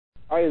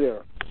Hi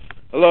there.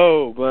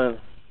 Hello, Glenn.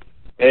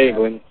 Hey,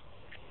 Glenn.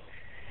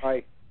 Hi.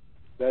 Is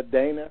that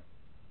Dana?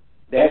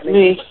 That's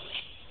me.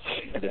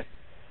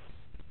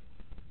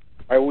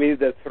 Are we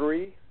the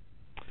three?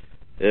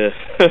 Yeah.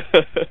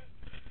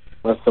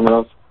 Unless someone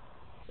else.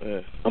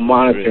 Yeah. I'm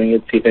monitoring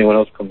it, see if anyone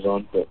else comes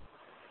on. But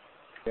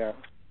Yeah.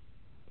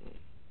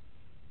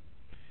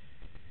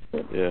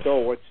 Yeah. So,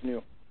 what's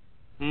new?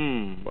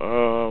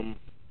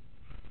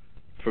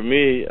 For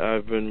me,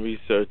 I've been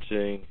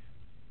researching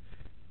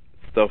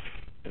stuff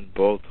in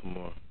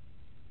Baltimore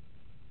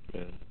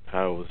and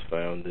how it was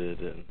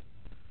founded and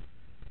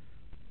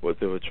what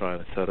they were trying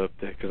to set up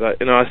there. Because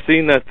I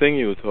seen that thing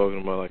you were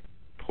talking about, like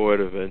port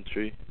of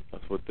entry.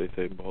 That's what they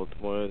say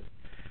Baltimore is,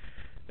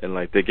 and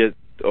like they get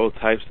all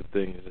types of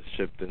things that's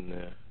shipped in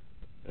there,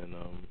 and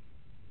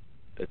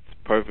it's a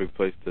perfect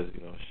place to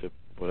ship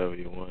whatever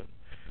you want,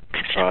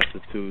 from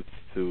prostitutes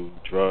to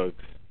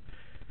drugs,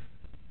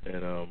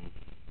 and I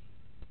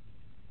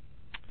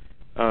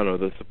don't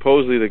know.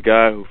 Supposedly the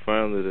guy who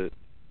founded it,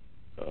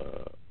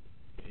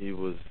 he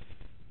was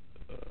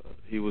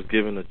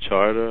given a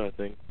charter, I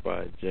think,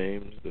 by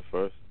James the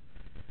First,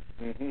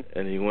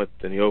 and he went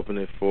and he opened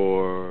it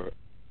for.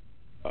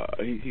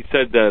 He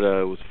said that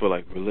it was for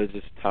like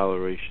religious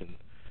toleration,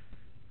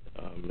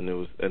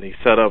 and he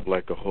set up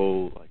like a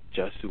whole like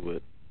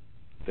Jesuit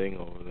thing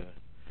over there.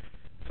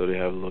 So they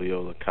have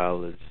Loyola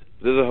College.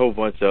 There's a whole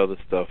bunch of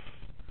other stuff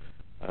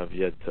I've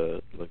yet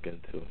to look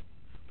into.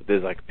 But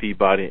there's like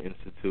Peabody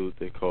Institute,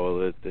 they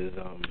call it. There's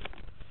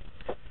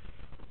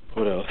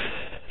what else?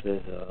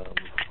 There's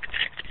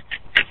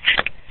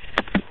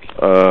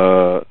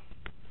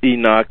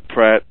Enoch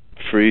Pratt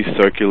Free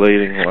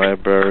Circulating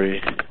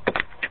Library,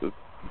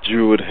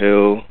 Druid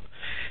Hill,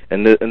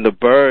 and the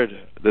bird.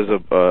 There's a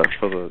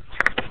for the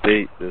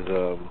state.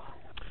 There's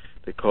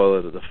they call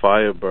it the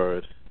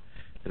Firebird,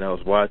 and I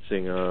was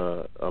watching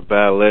a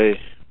ballet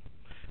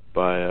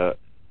by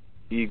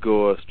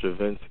Igor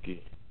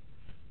Stravinsky.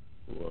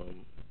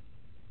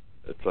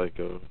 It's like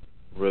a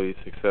really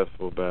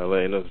successful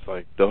ballet, and it was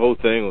like the whole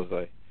thing was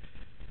like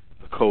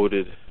a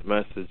coded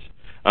message.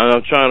 And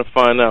I'm trying to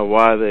find out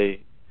why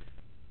they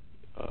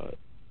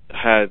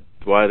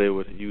why they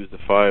would use the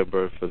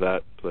Firebird for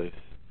that place.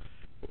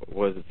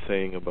 What is it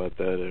saying about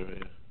that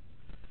area?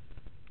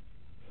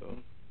 So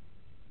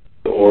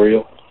the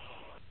Oriole.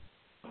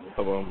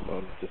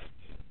 I'm just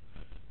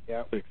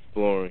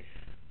exploring.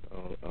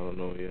 I don't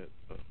know yet.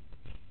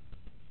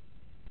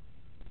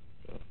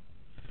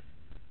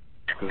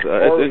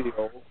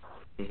 Oriole.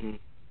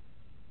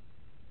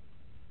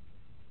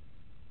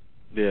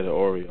 Yeah, the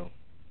Oriole,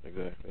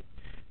 exactly.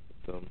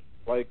 It's,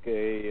 like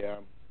a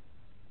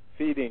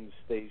feeding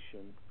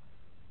station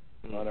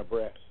on a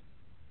breast.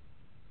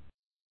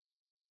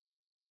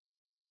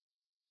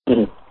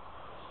 Well,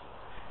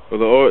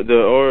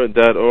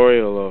 that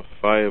Oriole or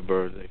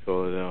Firebird, they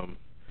call it.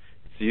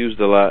 It's used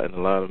a lot in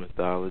a lot of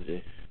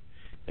mythology,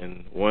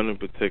 and one in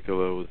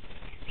particular was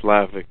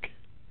Slavic,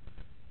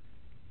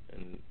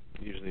 and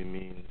usually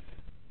means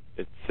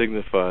it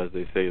signifies.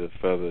 They say the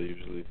feather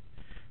usually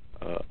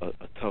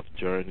a tough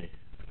journey.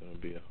 It's going to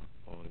be a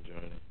long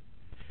journey.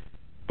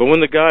 But when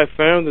the guy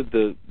founded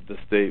the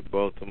state,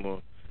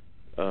 Baltimore,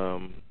 they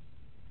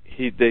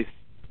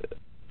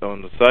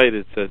on the site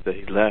it said that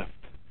he left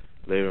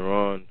later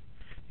on.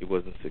 He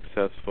wasn't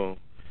successful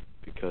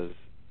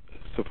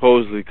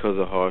supposedly because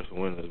of harsh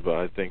winters, but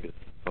I think it's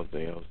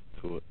something else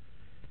to it.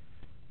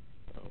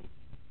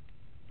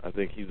 I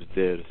think he was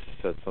there to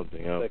set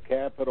something up. The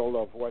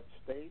capital of what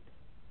state?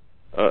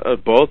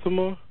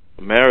 Baltimore?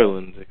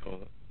 Maryland, they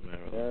call it.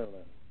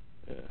 Maryland.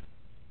 Yeah.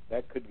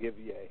 That could give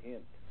you a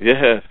hint.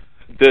 Yeah,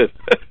 it did.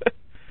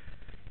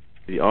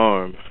 The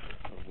arm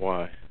of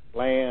why.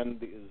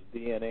 Land is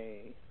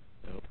DNA.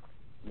 Yep.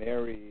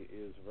 Mary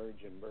is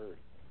virgin birth.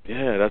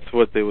 Yeah, that's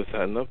what they were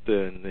setting up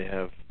there, and they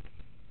have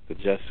the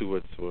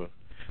Jesuits were.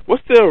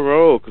 What's their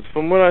role? Because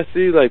from what I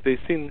see, like they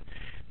seem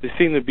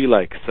to be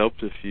like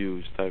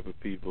subterfuge type of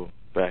people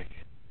back.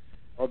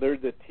 Oh, they're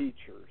the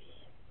teachers.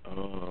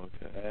 Oh,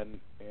 okay.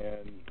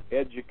 And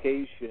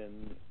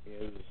education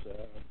is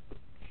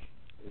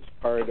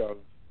part of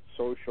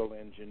social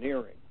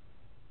engineering.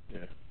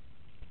 Yeah.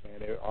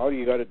 And all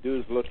you got to do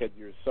is look at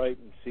your site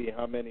and see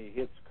how many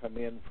hits come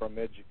in from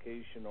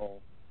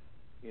educational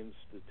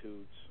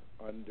institutes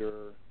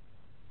under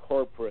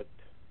corporate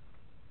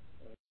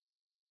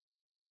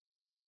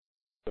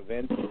of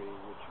entry,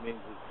 which means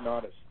it's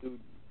not a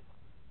student,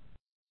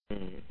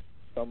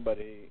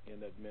 somebody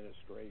in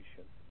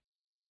administration.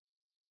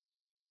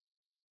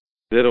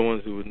 They're the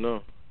ones who would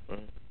know,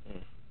 right?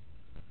 Yeah.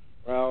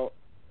 Well,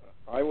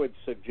 I would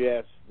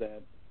suggest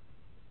that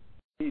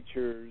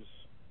teachers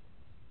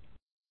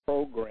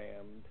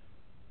programmed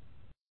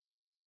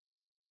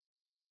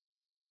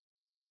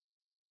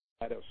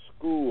at a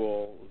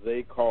school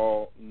they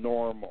call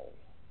normal.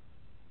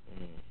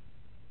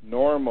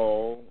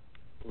 Normal,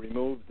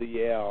 remove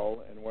the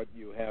L, and what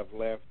you have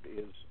left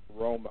is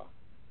Roma.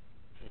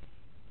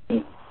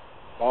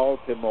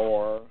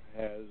 Baltimore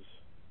has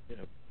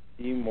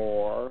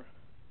Emore,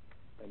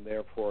 and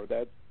therefore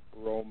that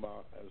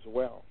Roma as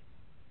well.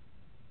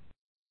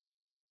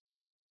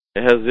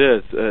 It has,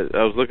 yes.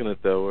 I was looking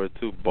at that word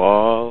too.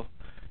 Baal,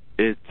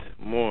 it,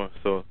 more.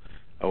 So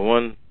on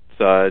one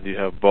side you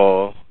have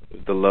Baal,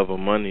 the love of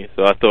money.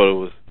 So I thought it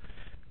was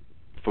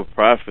for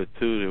profit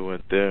too. They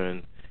went there,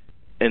 and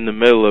in the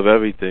middle of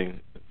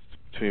everything,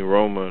 between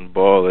Roma and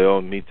Baal, they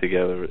all meet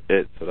together.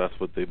 It. So that's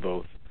what they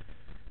both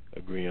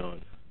agree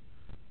on.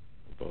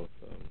 Both.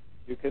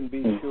 You can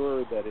be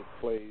sure that it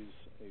plays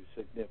a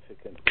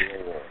significant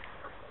role.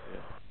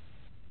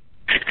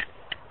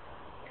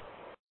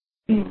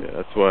 Yeah,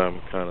 that's why I'm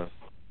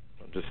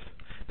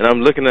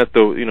looking at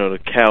the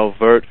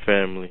Calvert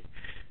family.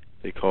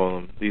 They call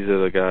them. These are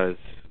the guys,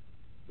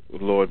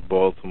 Lord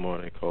Baltimore.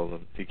 They call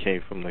them. He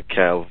came from the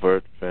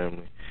Calvert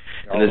family,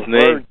 and his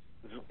name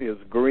is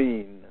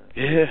green.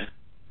 Yeah.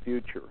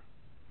 Future.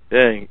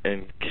 Yeah,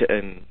 and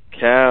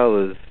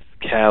Cal is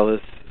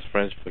callous. It's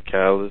French for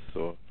callous,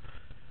 or.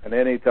 And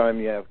anytime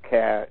you have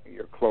cat,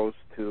 you're close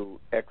to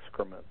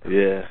excrement.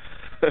 Yeah.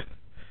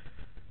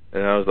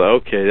 And I was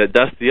like, okay,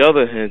 that's the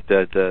other hint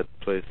that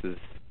place is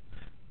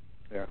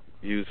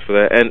used for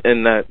that.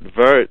 And that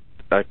vert,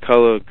 that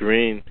color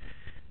green,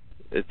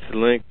 it's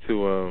linked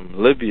to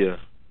Libya,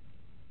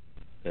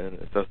 and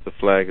that's the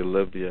flag of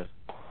Libya.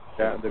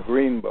 Yeah, the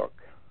Green Book.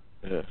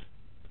 Yeah.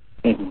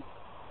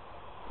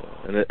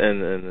 And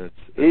it's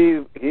he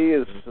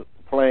is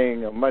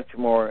playing a much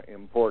more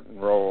important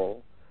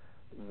role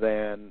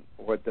than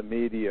what the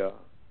media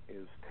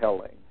is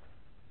telling,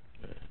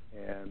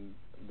 and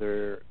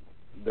there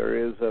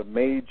is a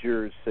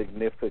major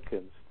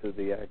significance to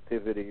the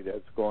activity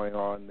that's going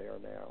on there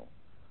now,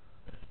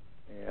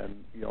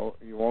 and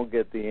you won't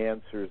get the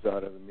answers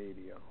out of the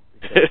media.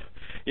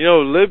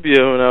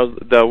 Libya. When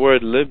that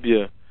word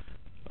Libya,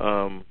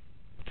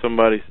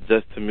 somebody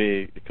suggested to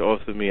me it could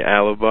also mean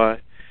alibi,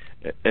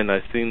 and I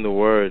seen the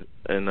word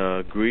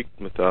in Greek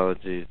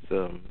mythology. It's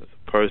a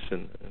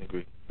person in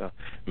Greek.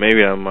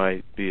 Maybe I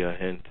might be a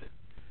hint.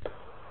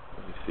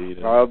 Let me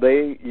see. Well,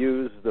 they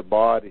use the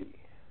body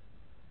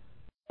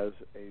as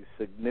a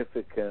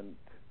significant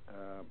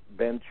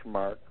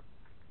benchmark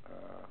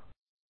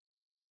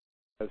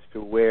as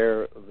to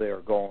where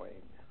they're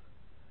going.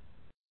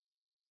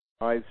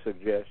 My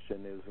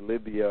suggestion is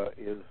Libya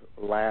is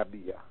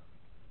labia.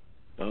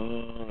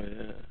 Oh,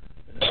 yeah.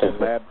 And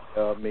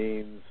labia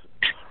means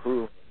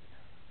screw.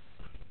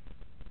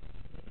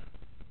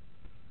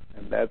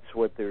 And that's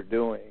what they're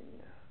doing.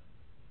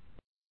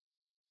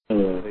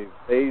 They've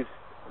based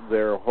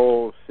their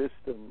whole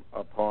system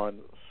upon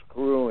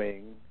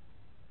screwing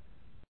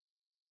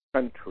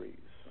countries.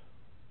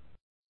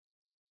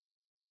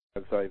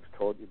 As I've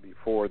told you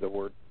before, the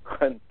word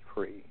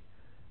country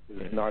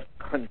is not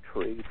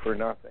country for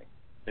nothing.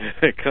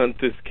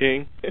 Cunt is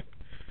king. It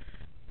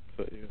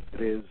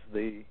is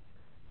the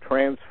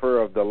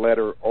transfer of the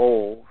letter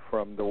O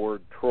from the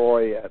word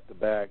Troy at the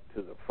back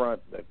to the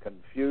front that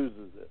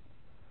confuses it.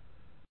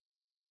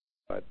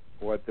 But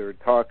what they're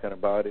talking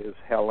about is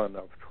Helen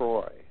of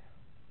Troy.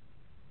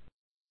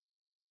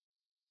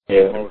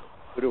 Yeah. The most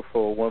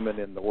beautiful woman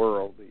in the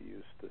world, they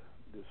used to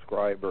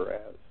describe her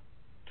as.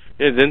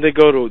 Yeah, then they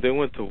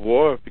went to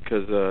war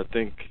because I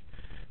think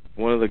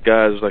one of the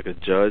guys was like a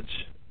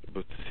judge,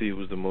 but to see who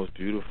was the most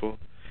beautiful,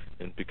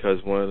 and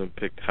because one of them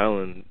picked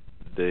Helen,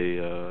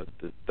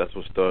 that's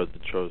what started the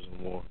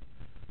Trojan War.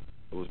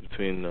 It was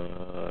between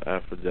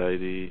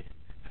Aphrodite,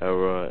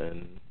 Hera,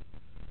 and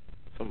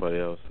somebody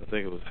else. I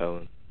think it was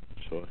Helen,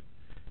 sure.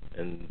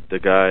 And the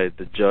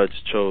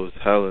judge chose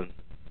Helen,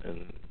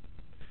 and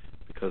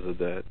because of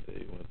that,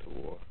 they went to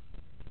war.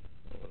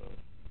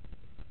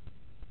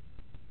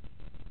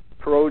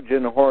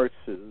 Trojan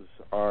horses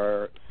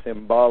are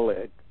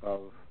symbolic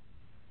of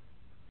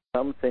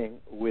something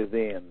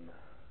within.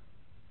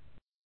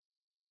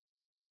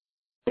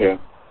 Yeah.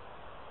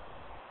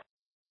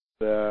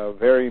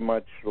 Very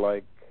much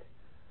like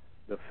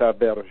the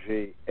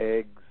Fabergé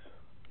eggs,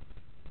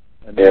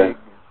 an egg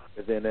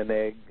within an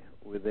egg,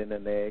 within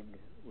an egg,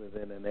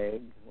 within an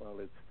egg. Well,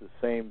 it's the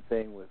same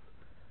thing with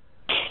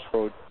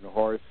Trojan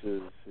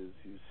horses. Is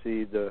you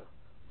see the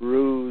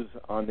ruse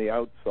on the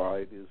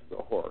outside is the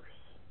horse.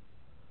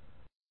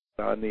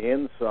 On the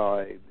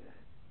inside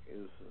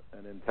is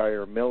an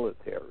entire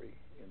military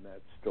in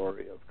that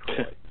story of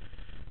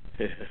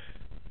Troy.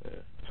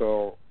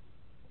 So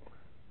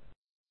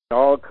it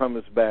all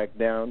comes back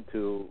down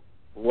to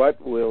what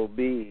will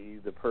be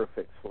the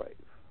perfect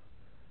slave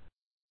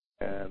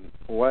and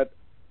what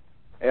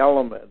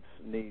elements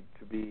need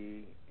to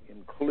be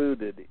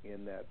included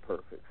in that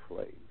perfect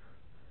slave.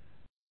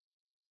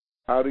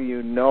 How do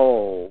you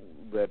know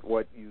that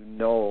what you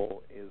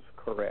know is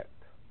correct?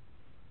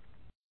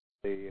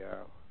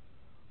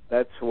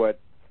 That's what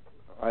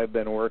I've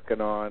been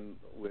working on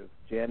with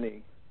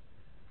Jenny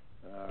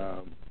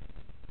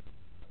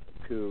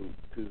to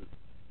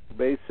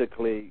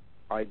basically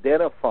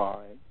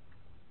identify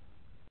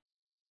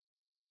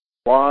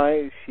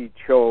why she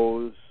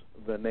chose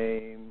the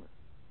name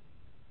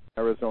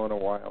Arizona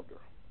Wilder.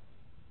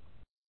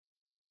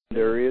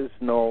 There is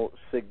no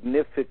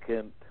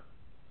significant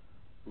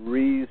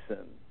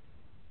reason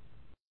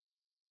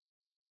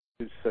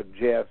to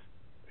suggest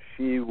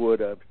she would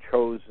have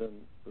chosen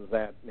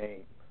that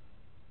name.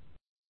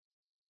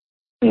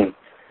 Did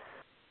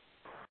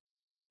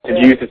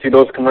you used to see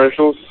those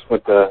commercials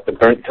with the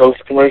burnt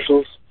toast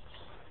commercials?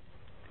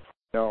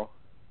 No.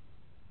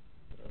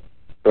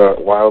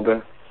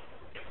 Wilder,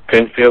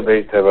 Penfield, they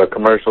used to have a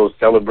commercial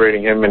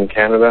celebrating him in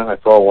Canada.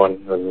 I saw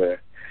one. The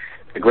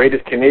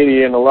greatest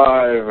Canadian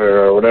alive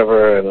or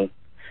whatever, and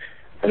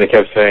they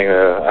kept saying,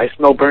 I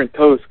smell burnt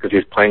toast, because he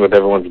was playing with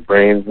everyone's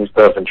brains and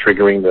stuff and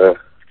triggering the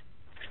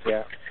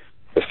sense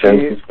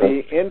and stuff.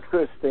 The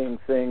interesting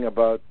thing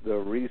about the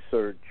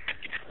research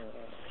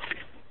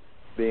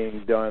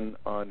being done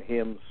on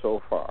him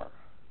so far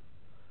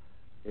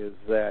is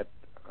that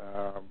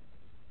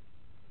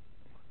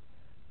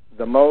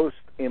the most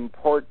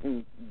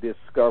important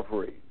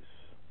discoveries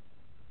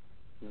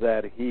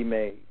that he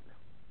made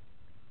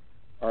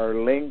are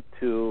linked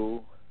to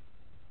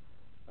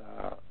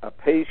a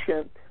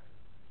patient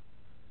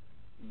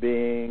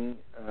being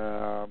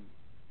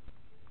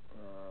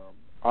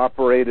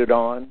operated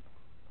on,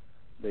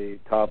 the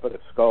top of the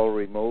skull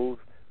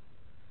removed,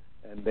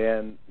 and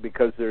then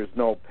because there's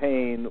no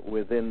pain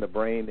within the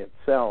brain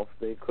itself,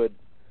 they could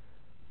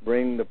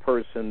bring the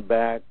person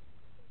back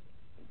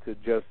to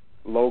just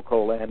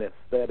local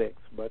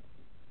anesthetics, but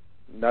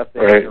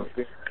nothing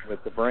interfering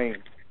with the brain.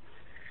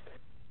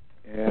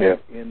 And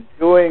in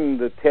doing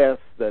the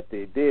tests that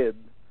they did,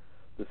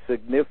 the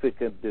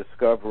significant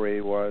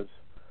discovery was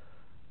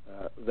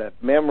that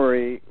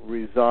memory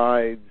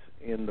resides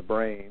in the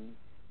brain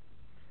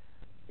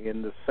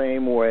in the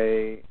same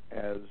way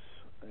as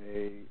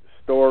a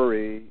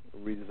story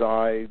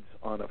resides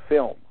on a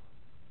film.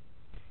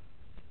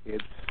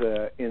 It's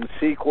in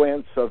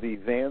sequence of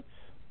events,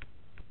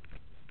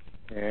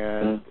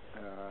 and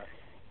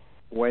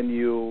when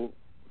you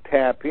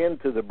tap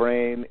into the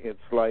brain, it's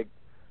like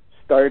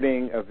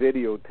starting a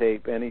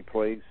videotape any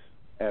place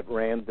at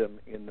random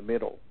in the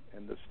middle,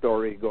 and the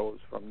story goes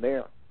from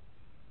there.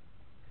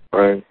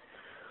 Right.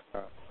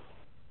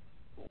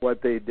 What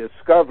he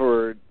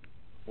discovered,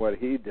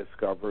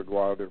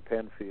 Wilder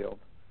Penfield,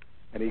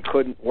 and he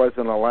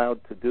wasn't allowed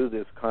to do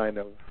this kind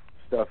of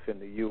stuff in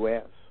the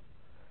U.S.,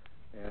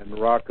 and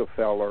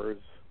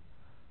Rockefellers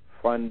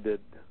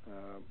funded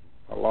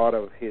a lot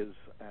of his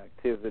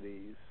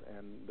activities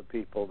and the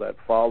people that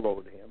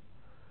followed him.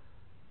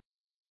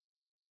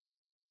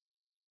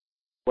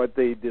 What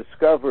they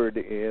discovered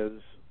is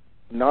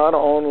not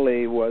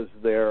only was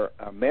there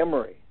a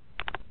memory,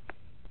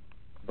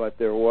 but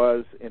there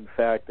was, in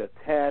fact,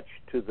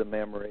 attached to the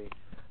memory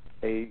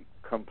a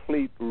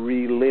complete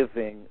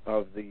reliving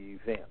of the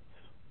events.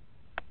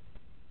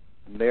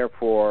 And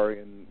therefore,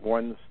 in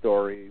one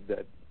story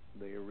that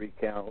they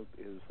recount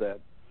is that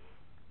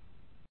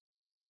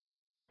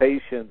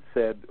patient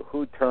said,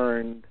 who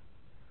turned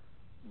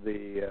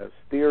the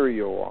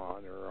stereo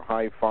on or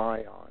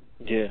hi-fi on?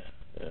 Yeah.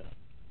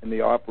 In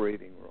the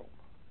operating room.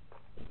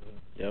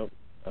 Yep,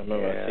 I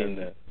remember I've seen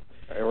that.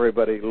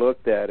 Everybody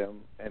looked at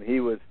him, and he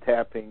was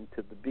tapping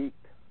to the beat.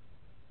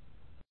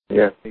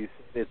 Yeah.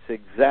 It's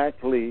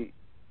exactly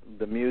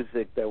the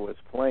music that was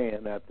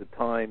playing at the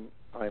time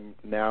I'm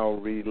now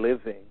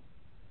reliving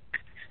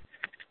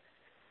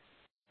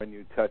when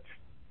you touch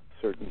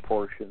certain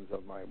portions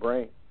of my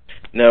brain.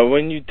 Now,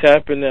 when you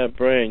tap in that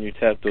brain, you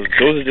tap those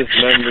are just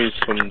memories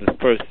from the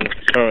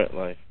person's current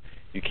life.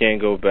 You can't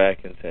go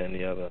back into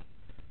any other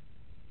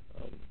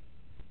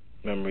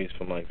memories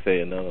from, like,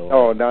 say, another life.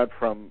 Oh, not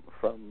from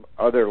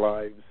other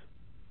lives,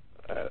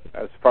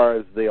 as far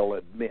as they'll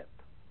admit.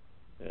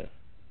 Yeah.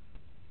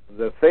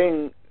 The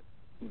thing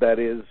that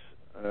is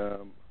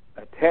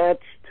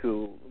attached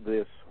to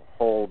this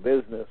whole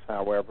business,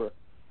 however,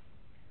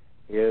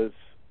 is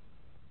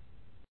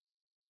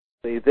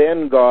they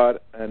then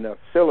got an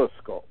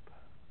oscilloscope,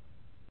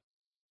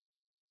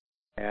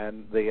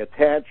 and they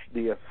attached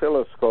the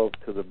oscilloscope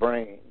to the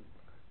brain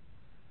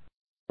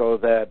so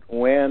that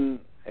when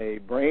a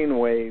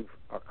brainwave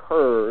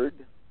occurred,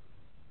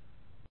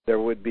 there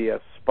would be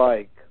a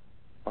spike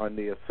on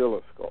the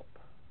oscilloscope.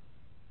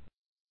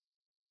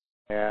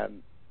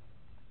 And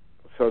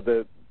so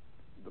the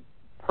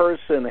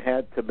person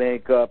had to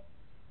make up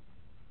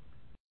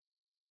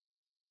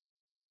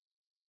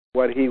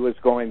what he was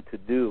going to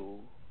do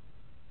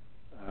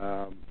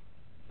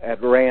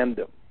at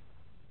random.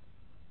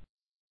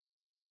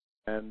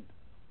 And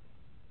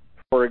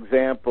for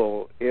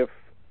example, if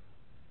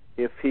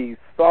he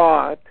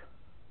thought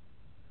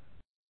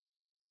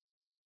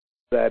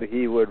that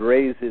he would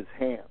raise his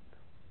hand,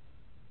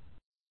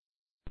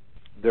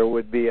 there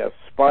would be a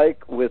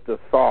spike with the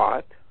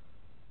thought,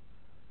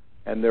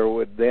 and there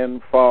would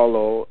then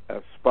follow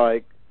a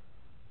spike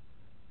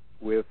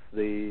with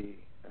the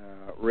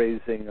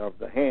raising of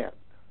the hand.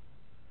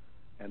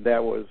 And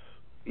that was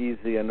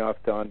easy enough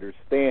to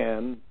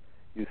understand.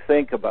 You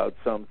think about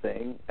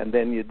something, and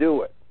then you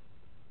do it.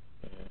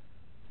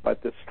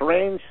 But the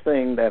strange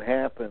thing that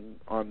happened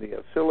on the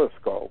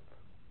oscilloscope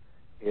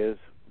is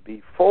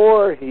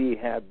before he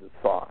had the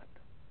thought,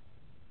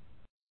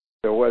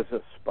 there was a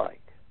spike.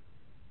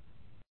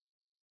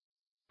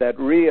 that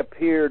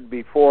reappeared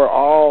before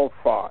all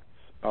thoughts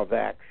of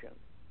action.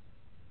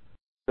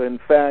 So in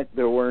fact,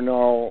 there were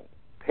no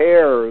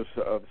pairs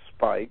of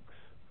spikes,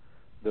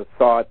 the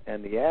thought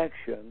and the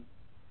action.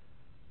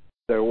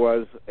 There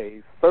was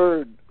a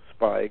third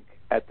spike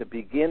at the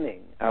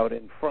beginning, out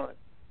in front,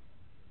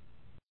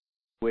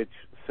 which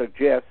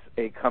suggests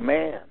a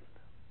command.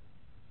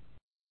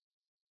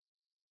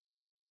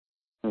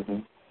 Mm-hmm.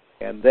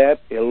 And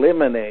that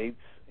eliminates,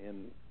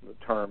 in the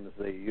terms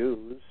they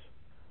use,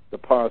 the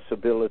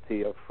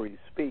possibility of free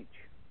speech,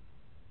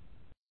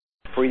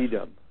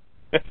 freedom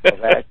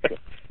of action.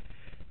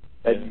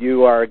 That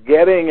you are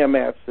getting a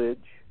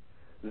message,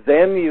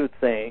 then you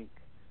think,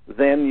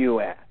 then you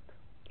act.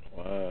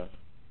 Wow.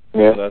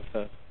 Yeah. So that's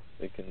how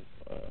they can.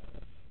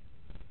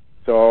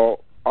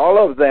 So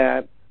all of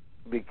that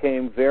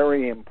became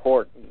very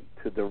important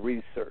to the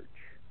research.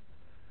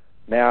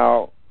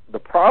 Now, the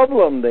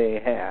problem they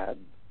had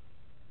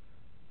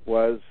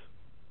was,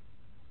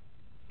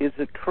 is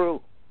it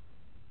true?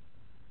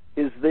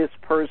 Is this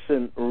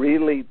person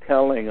really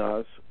telling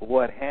us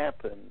what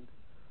happened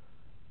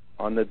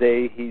on the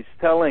day he's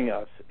telling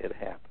us it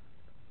happened?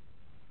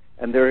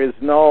 And there is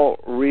no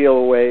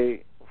real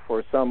way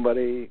for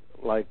somebody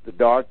like the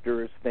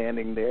doctor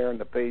standing there and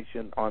the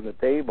patient on the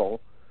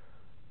table.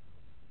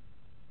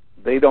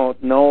 They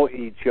don't know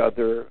each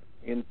other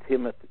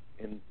intimately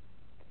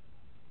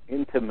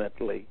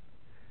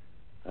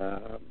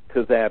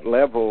to that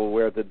level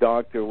where the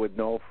doctor would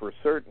know for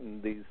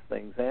certain these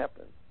things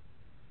happen.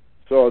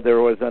 So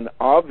there was an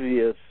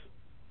obvious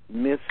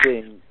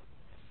missing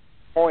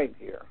point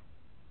here.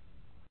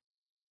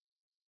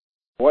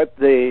 What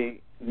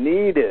they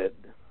needed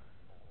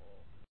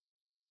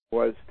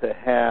was to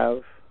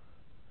have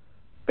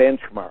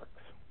benchmarks.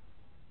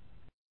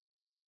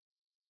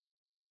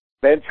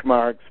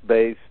 Benchmarks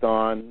based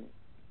on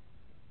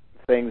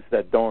things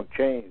that don't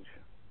change,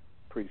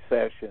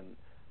 precession,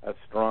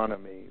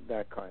 astronomy,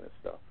 that kind of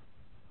stuff.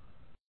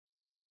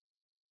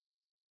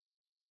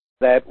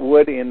 That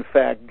would, in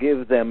fact,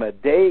 give them a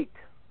date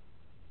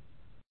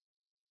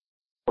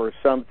for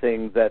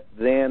something that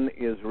then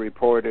is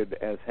reported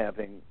as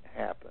having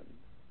happened.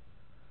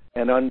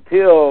 And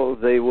until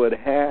they would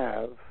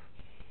have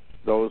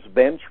those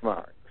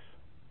benchmarks,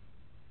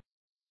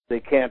 they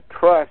can't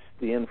trust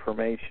the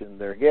information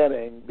they're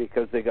getting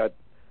because they got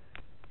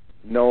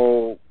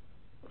no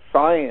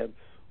science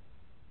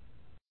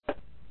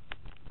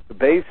to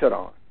base it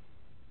on.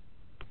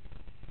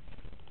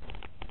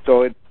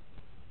 So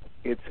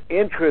it's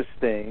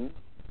interesting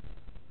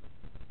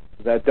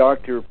that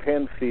Dr.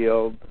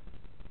 Penfield,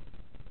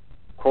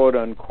 quote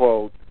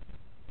unquote,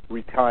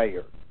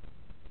 retired,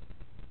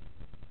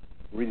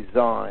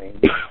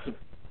 resigned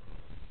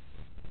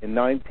in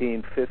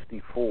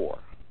 1954,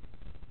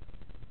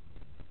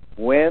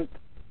 went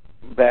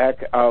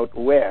back out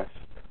west,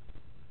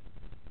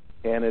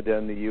 Canada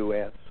and the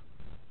U.S.,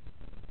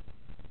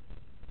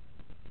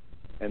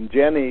 and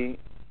Jenny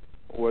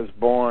was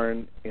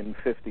born in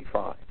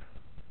 55.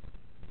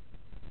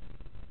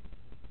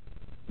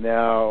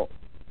 Now,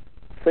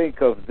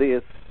 think of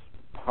this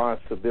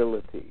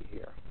possibility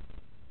here.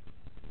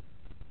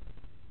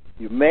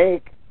 You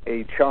make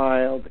a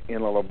child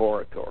in a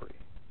laboratory.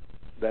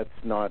 That's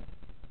not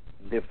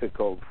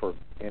difficult for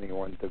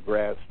anyone to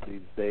grasp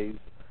these days.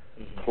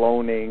 Mm-hmm.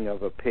 Cloning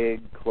of a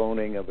pig,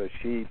 cloning of a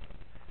sheep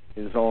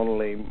is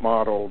only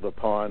modeled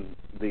upon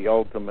the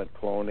ultimate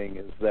cloning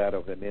is that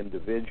of an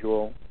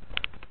individual.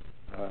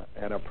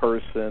 And a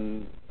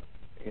person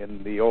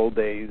in the old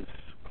days,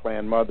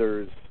 clan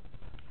mothers,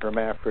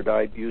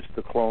 hermaphrodite, used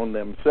to clone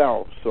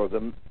themselves. So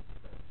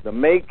the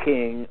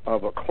making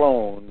of a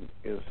clone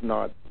is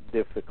not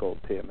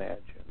difficult to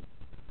imagine.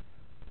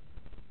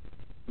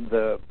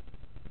 The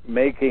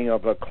making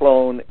of a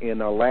clone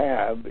in a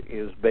lab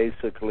is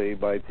basically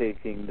by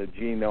taking the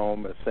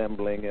genome,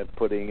 assembling it,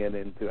 putting it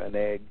into an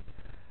egg,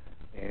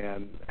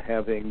 and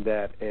having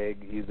that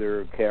egg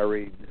either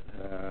carried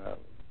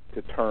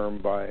to term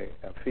by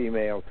a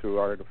female through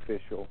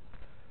artificial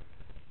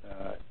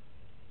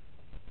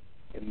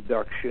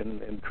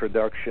introduction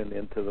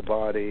into the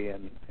body,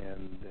 and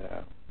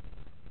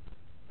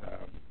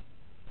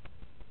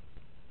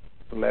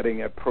letting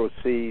it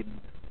proceed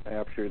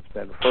after it's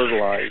been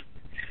fertilized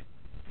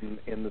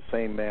in the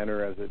same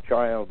manner as a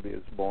child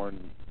is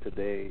born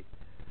today,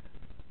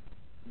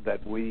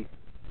 that we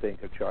think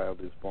a child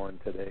is born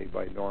today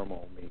by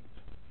normal means.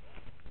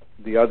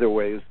 The other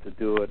way is to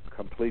do it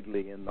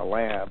completely in the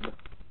lab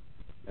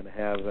and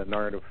have an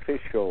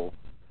artificial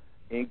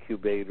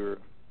incubator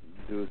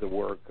do the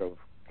work of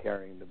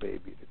carrying the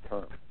baby to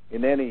term.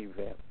 In any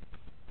event,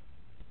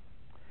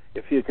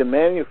 if you can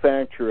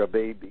manufacture a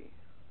baby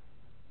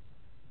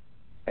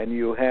and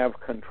you have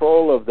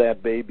control of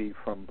that baby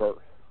from birth,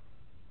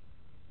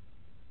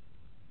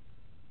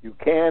 you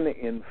can,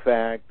 in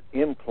fact,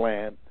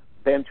 implant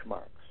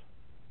benchmarks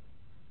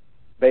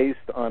based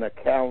on a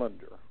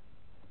calendar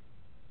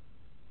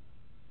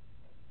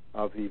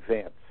of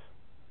events,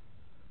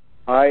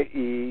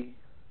 i.e.,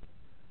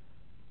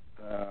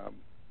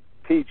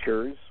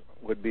 teachers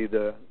would be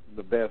the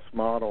the best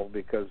model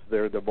because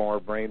they're the more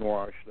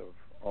brainwashed of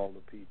all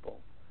the people.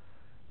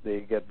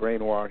 They get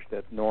brainwashed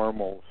at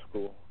normal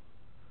school.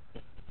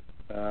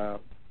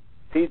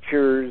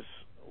 Teachers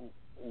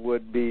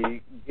would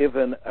be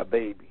given a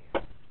baby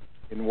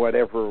in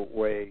whatever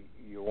way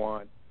you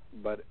want,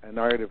 but an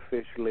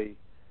artificially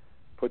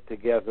put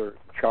together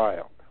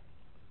child,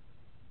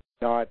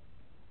 not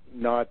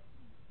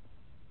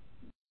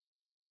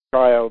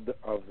child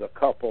of the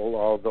couple,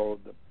 although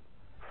the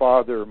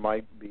father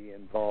might be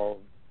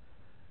involved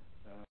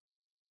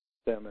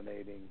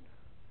disseminating,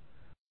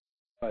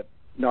 but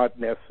not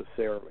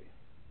necessarily.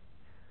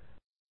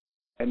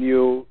 And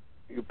you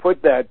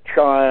put that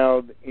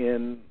child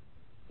in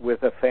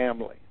with a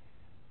family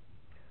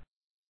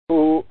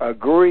who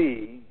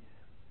agree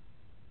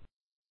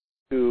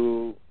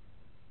to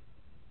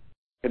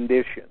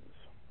conditions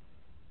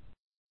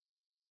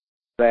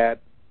that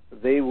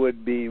they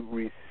would be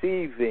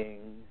receiving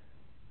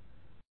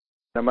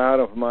an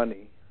amount of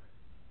money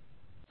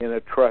in a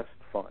trust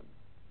fund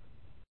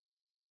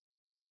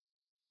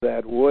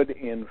that would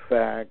in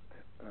fact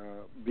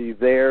be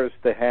theirs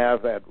to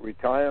have at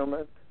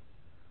retirement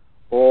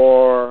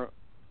or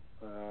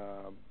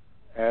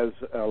as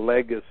a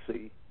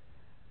legacy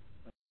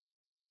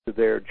to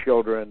their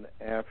children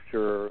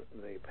after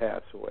they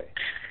pass away.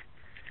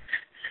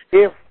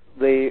 If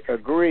they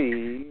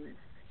agree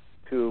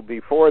to,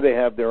 before they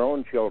have their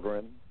own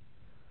children,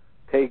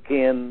 take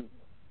in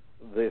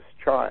this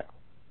child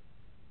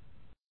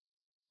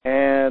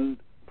and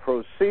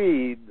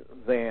proceed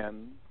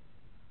then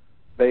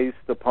based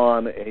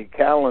upon a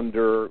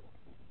calendar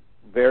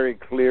very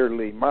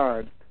clearly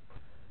marked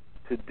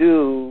to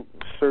do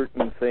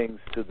certain things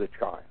to the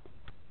child.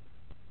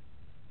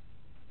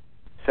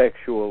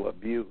 Sexual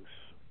abuse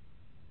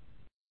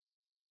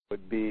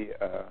would be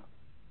a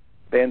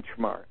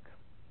benchmark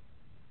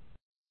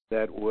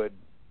that would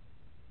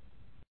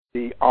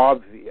be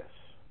obvious,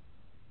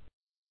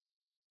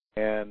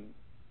 and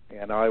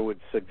I would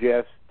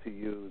suggest to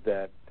you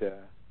that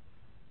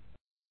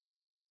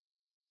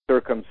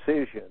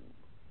circumcision,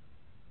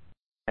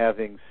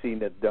 having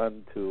seen it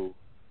done to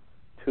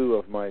 2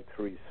 of my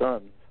 3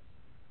 sons,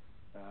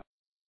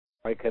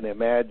 I can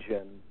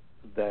imagine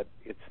that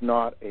it's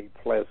not a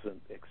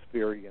pleasant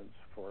experience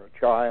for a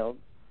child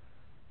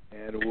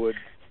and would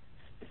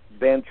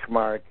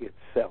benchmark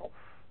itself.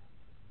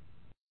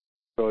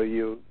 So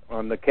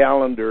on the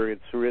calendar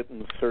it's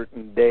written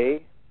certain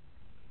day,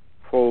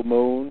 full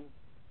moon,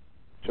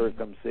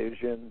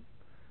 circumcision,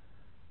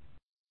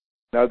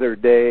 another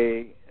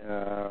day,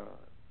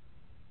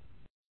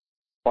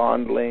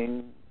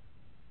 fondling,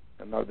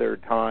 another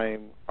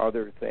time,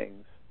 other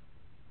things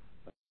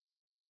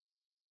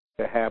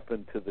to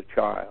happen to the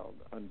child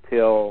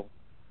until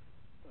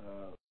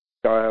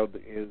the child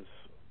is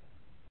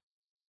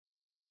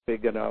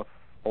big enough,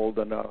 old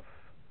enough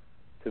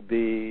to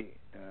be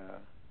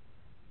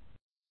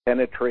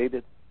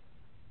penetrated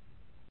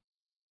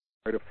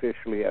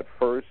artificially at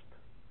first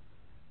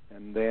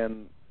and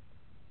then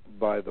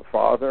by the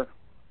father.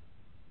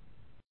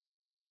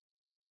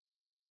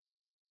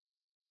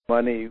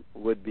 Money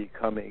would be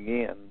coming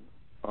in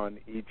on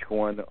each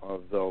one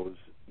of those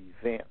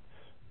events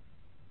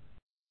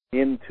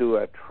into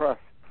a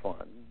trust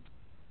fund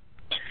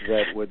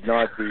that would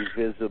not be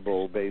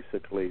visible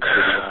basically to the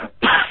eye.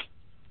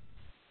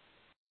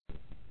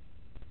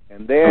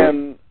 And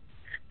then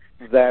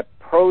that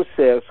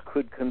process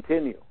could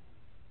continue.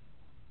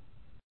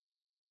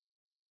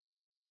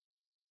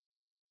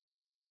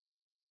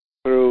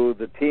 Through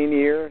the teen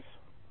years,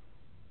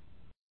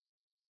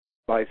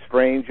 by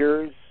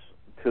strangers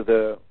to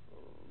the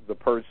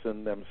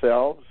person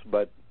themselves,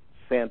 but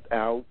sent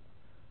out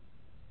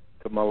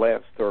to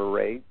molest or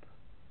rape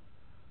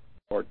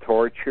or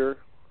torture.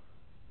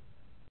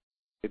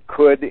 It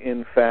could,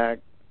 in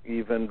fact,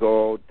 even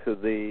go to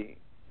the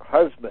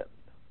husband.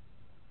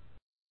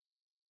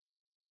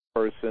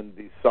 Person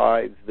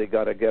decides they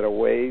got to get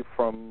away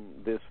from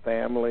this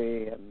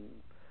family and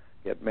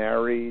get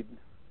married.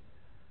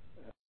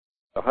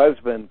 The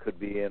husband could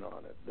be in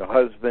on it. The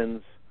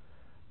husband's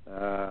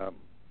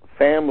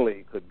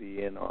family could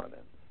be in on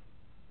it.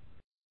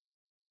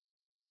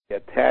 The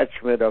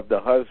attachment of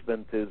the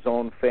husband to his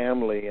own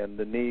family and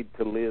the need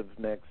to live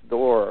next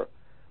door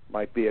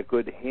might be a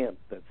good hint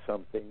that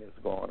something is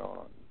going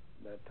on,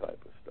 that type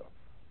of stuff.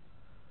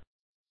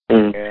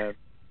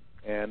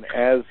 And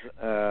as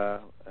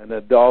an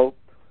adult,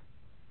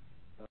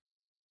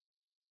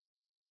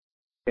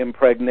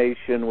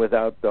 impregnation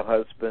without the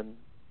husband,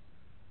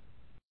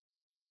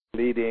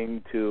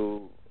 leading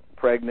to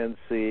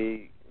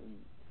pregnancy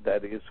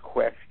that is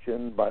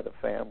questioned by the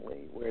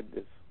family. Where did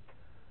this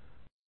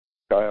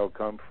child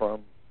come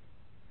from?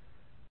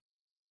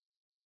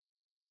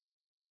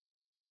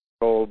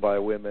 Told by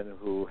women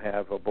who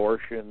have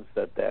abortions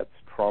that that's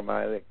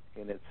traumatic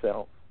in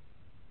itself.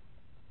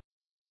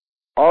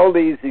 All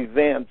these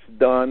events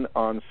done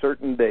on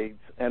certain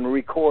dates and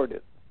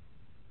recorded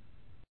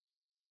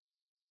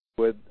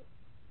would,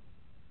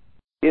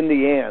 in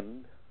the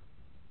end,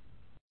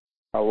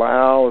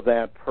 allow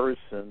that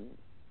person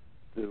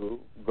to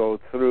go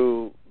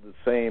through the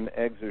same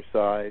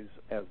exercise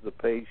as the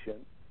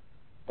patient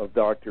of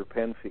Dr.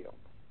 Penfield.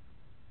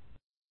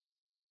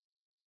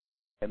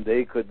 And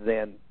they could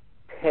then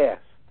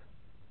test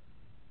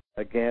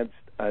against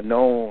a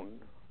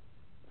known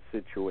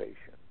situation.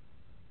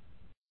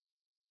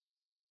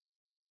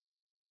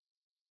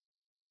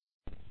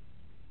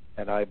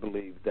 And I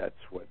believe that's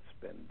what's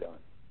been done.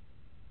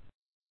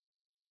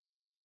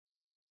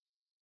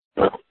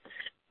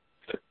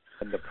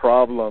 And the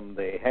problem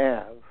they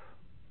have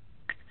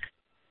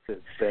is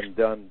it's been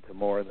done to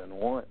more than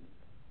one.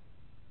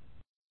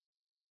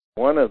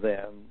 One of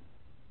them,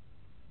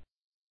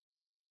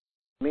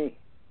 me.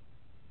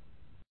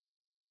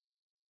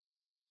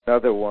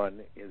 Another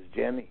one is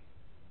Jenny.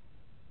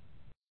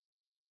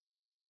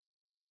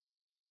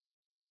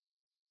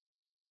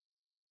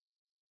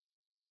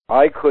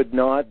 I could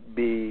not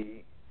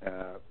be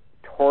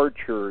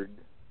tortured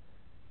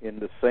in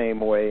the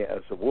same way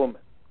as a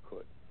woman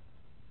could.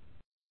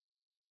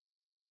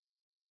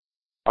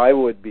 I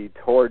would be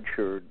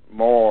tortured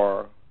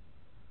more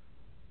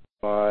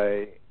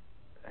by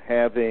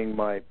having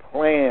my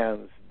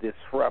plans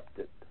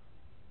disrupted.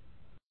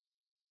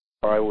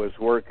 I was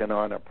working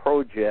on a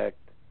project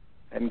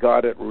and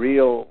got it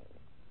real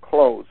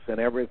close and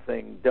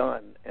everything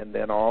done, and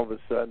then all of a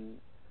sudden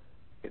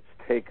it's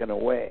taken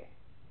away.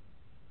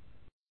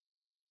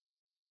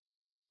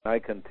 I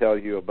can tell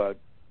you about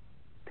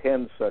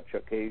 10 such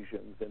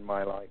occasions in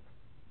my life,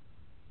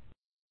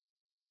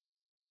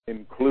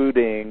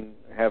 including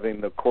having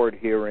the court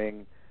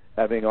hearing,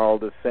 having all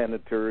the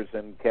senators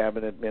and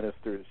cabinet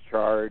ministers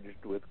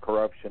charged with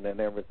corruption and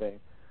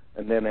everything,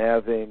 and then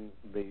having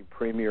the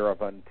Premier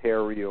of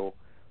Ontario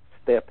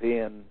step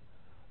in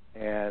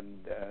and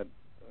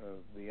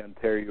the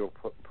Ontario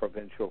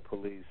Provincial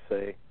Police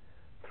say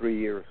 3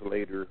 years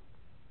later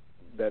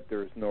that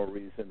there's no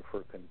reason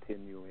for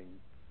continuing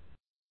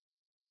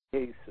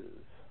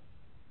cases.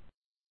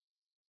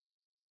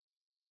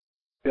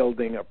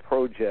 Building a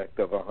project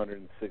of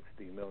 $160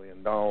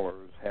 million,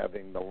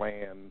 having the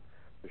land,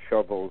 the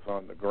shovels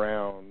on the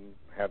ground,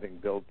 having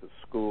built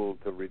a school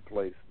to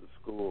replace the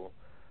school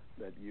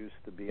that used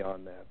to be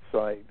on that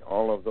site,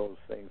 all of those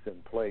things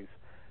in place,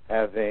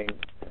 having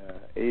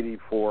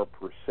 84%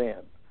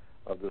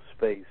 of the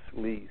space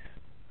leased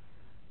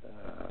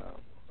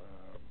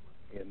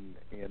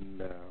in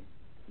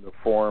the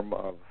form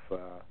of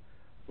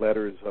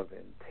letters of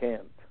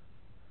intent,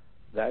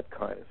 that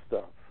kind of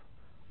stuff,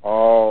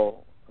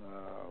 all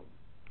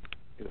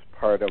is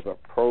part of a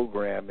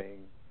programming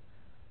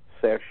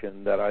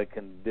session that I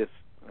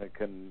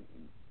can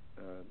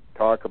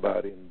talk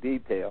about in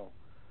detail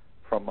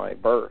from my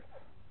birth.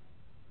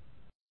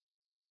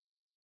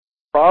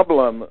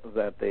 Problem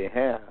that they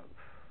have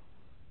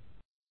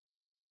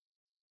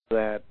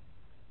that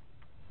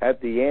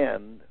at the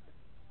end,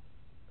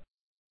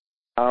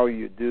 how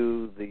you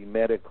do the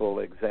medical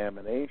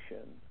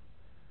examination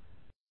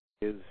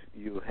is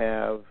you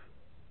have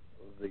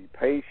the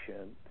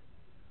patient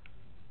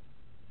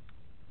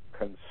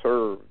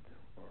conserved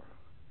or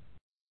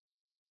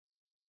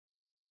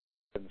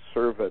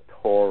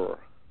conservator,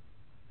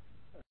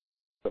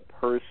 the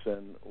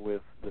person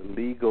with the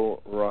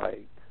legal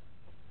right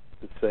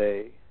to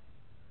say,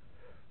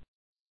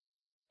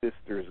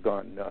 sister's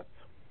gone nuts.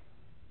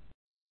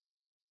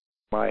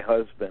 My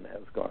husband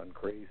has gone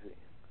crazy.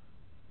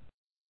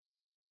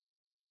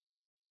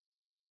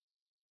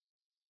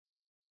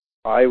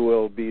 I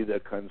will be the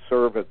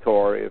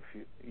conservator if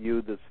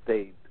you, the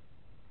state,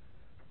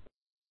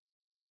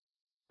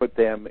 put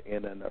them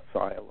in an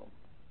asylum.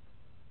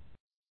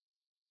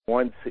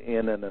 Once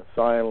in an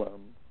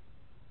asylum,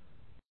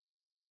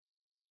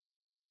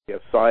 the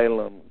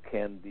asylum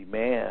can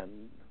demand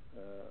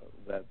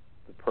that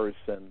the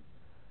person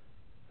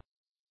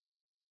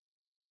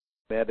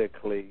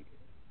medically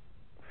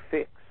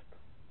fixed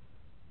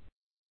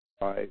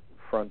by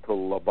frontal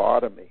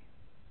lobotomy.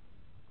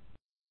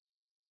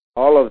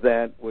 All of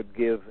that would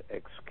give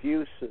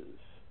excuses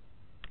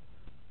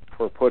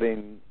for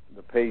putting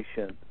the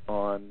patient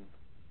on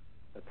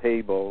a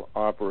table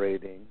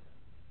operating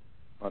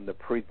on the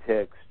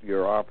pretext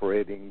you're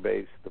operating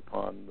based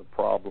upon the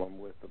problem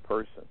with the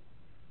person.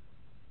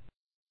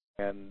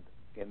 And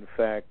in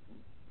fact,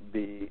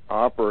 be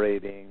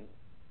operating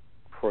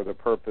for the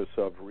purpose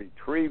of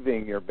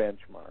retrieving your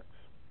benchmarks,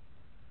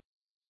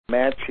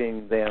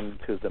 matching them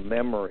to the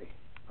memory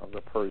of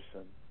the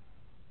person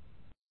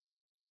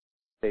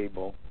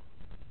table,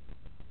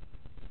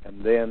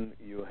 and then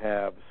you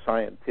have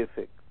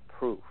scientific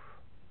proof,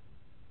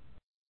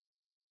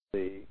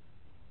 the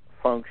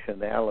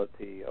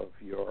functionality of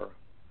your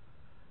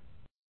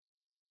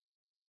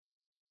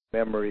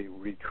memory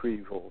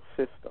retrieval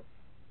system.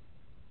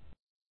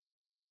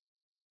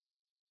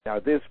 Now,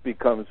 this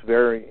becomes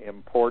very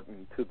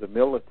important to the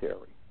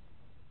military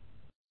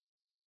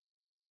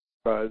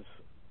because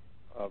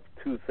of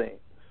two things.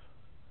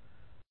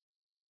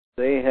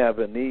 They have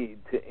a need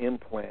to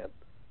implant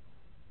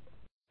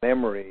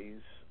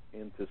memories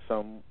into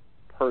some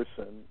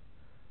person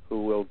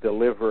who will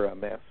deliver a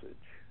message.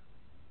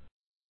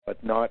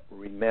 but not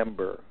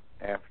remember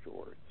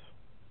afterwards.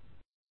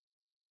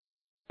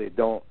 They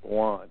don't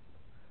want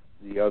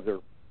the other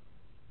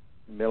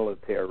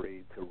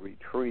military to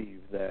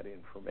retrieve that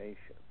information.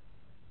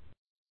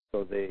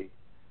 So they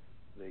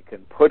can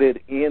put it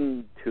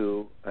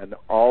into an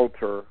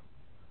alter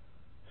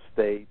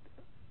state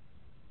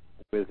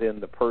within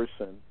the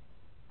person.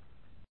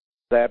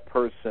 That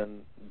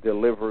person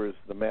delivers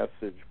the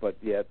message, but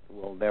yet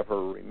will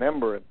never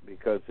remember it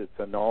because it's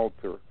an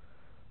alter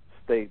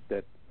state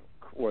that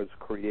was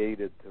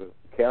created to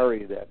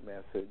carry that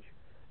message,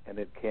 and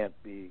it can't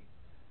be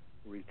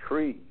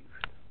retrieved.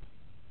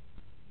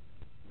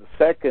 The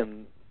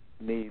second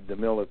need the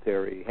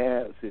military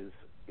has is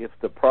if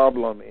the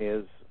problem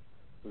is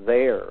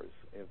theirs,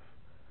 if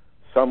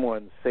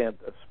someone sent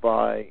a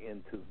spy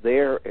into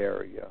their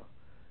area,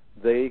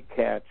 they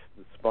catch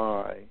the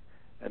spy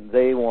and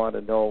they want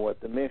to know what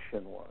the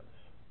mission was.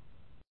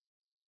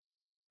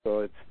 So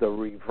it's the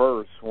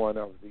reverse one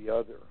of the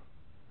other.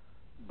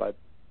 But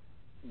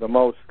the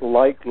most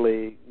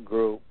likely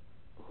group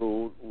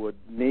who would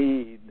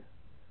need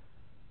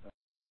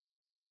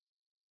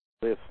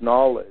this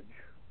knowledge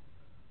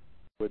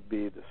would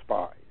be the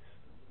spies.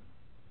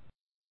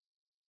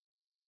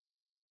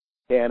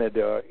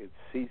 Canada,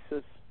 it's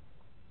CSIS,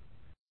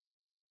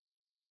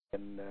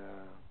 and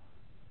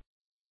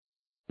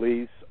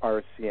police,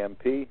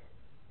 RCMP,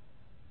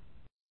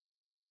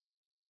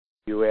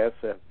 U.S.,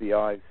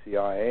 FBI,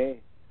 CIA,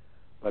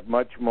 but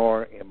much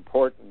more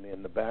important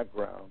in the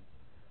background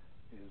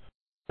is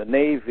the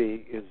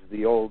Navy is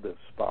the oldest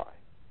spy.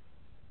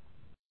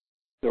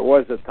 There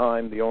was a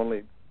time the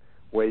only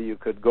way you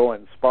could go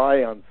and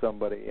spy on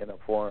somebody in a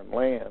foreign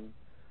land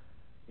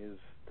is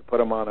to put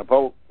them on a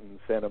boat and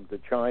send them to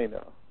China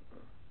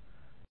or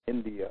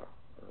India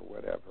or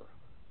whatever,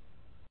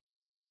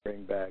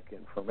 bring back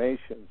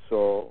information.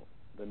 So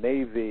the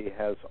Navy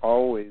has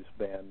always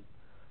been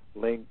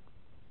linked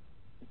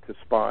to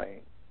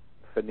spying.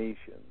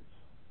 Phoenicians,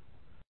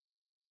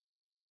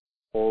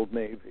 Old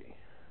Navy.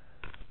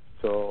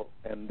 So,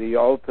 and the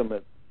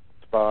ultimate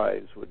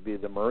spies would be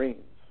the Marines.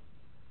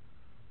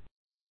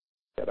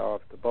 Get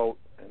off the boat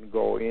and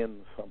go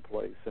in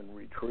someplace and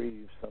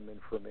retrieve some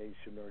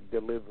information or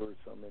deliver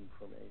some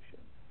information.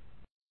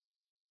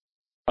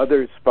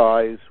 Other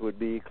spies would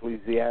be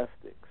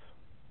ecclesiastics,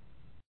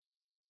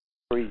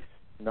 priests,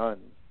 nuns,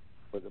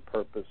 for the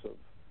purpose of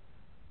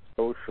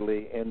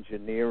socially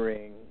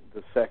engineering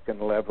the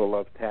second level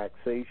of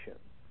taxation,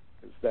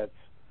 because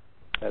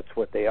that's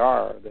what they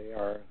are. They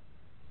are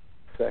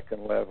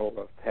second level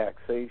of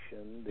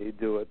taxation. They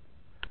do it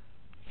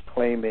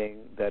claiming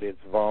that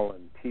it's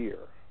volunteer.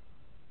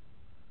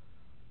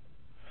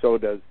 So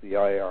does the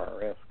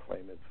IRS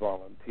claim it's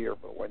volunteer,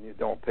 but when you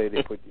don't pay,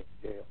 they put you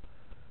in jail.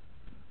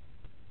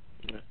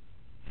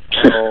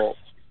 So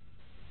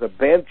the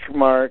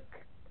benchmark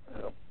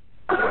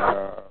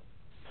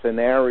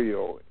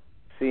scenario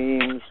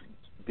seems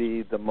to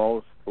be the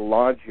most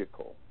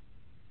logical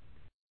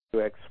to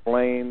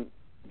explain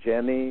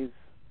Jenny's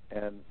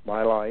and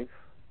my life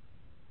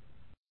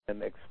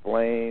and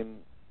explain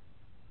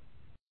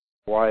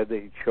why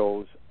they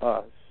chose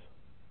us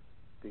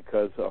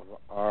because of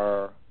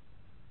our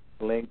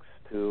links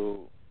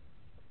to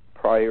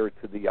prior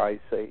to the Ice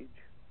Age.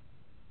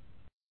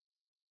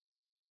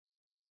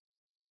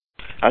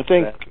 I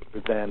think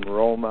than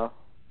Romagnon.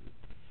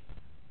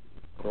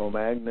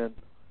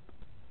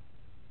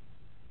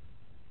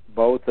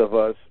 Both of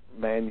us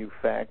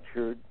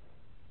manufactured.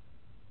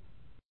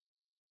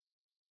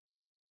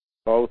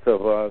 Both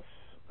of us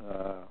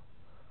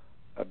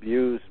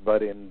abused,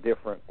 but in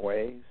different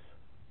ways.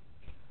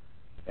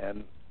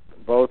 And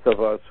both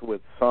of us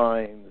with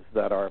signs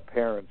that our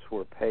parents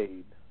were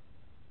paid.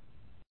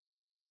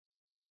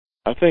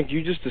 I think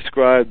you just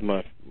described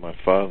my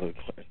father,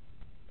 Glenn.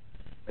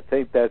 I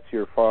think that's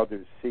your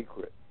father's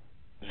secret.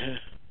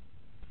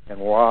 And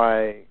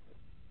why,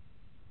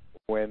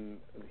 when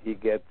he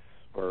gets,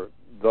 or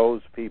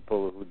those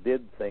people who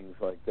did things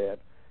like that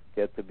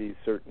get to be a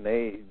certain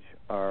age,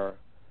 are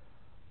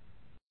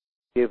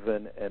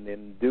given an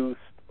induced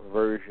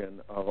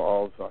version of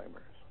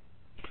Alzheimer's.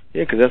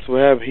 Yeah, because that's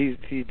what happened.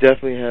 He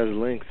definitely has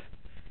links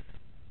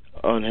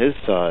on his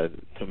side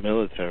to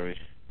military,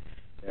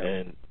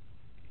 and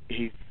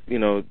he,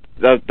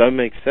 that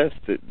makes sense.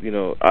 That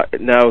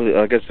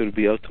now I guess it would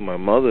be up to my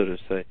mother to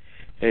say,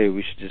 hey,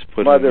 we should just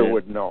put. Mother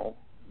would know,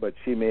 but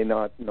she may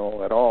not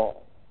know at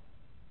all.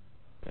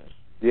 Yeah.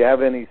 Do you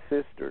have any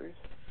sisters?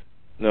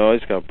 No,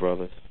 he's got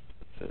brothers.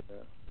 That's it.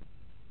 Yeah.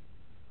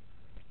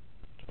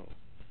 So.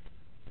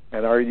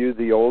 And are you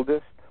the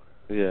oldest?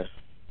 Yeah.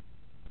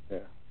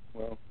 Yeah.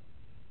 Well,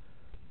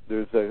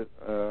 there's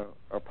a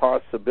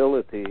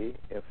possibility,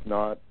 if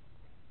not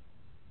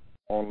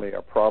only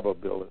a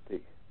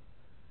probability,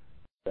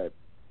 that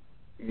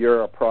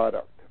you're a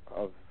product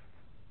of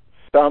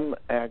some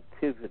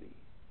activity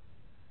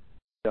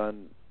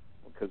done,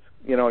 because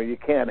you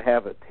can't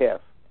have a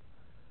test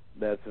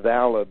that's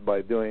valid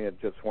by doing it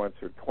just once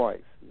or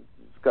twice.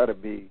 It's got to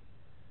be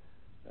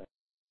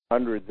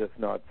hundreds, if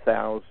not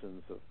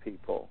thousands, of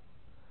people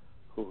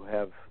who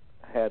have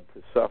had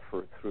to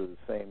suffer through the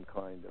same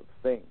kind of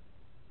thing.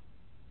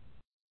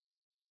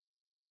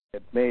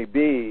 It may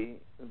be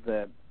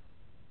that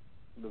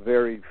the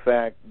very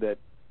fact that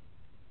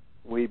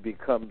we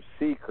become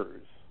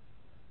seekers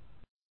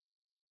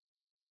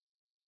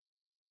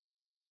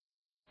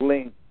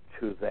linked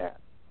to that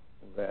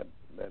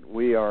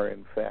we are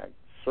in fact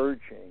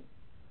searching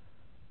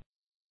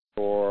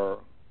for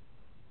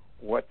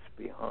what's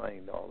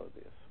behind all of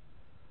this.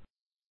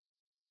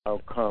 How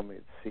come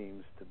it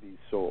seems to be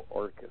so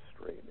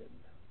orchestrated?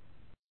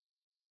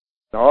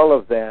 And all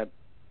of that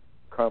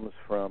comes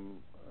from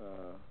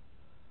the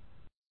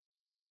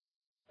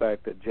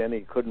fact that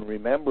Jenny couldn't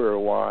remember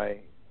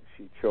why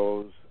she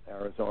chose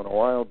Arizona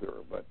Wilder,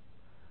 but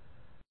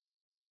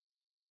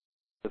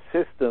the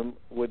system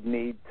would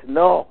need to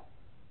know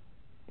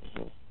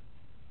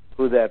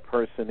who that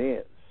person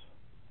is.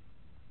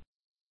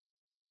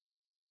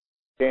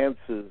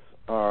 Chances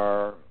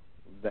are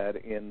that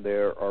in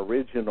their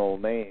original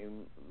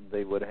name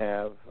they would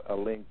have a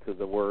link to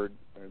the word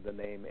or the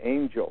name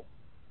Angel.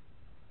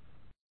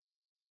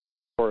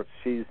 Of course,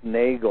 she's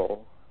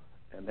Nagel,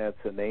 and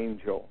that's an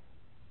angel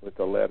with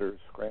the letters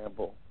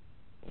scrambled.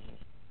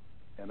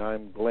 And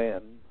I'm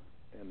Glen,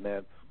 and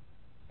that's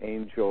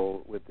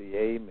Angel with the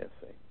A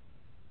missing.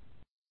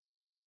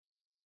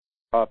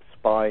 Top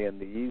spy in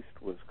the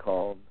East was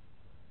called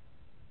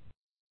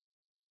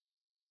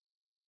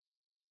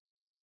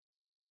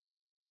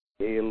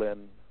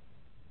Galen.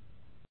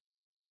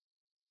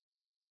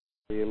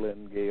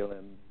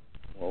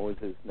 What was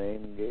his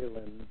name?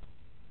 Galen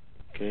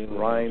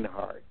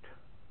Reinhardt.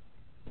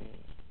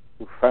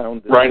 Who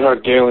founded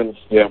Reinhard Galen,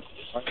 yeah.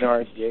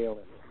 Reinhard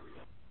Galen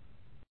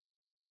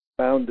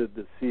founded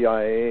the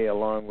CIA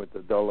along with the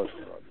Dulles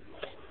brothers.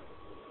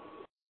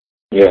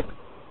 Yeah.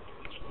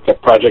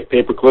 That Project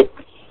Paperclip.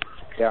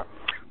 Yeah.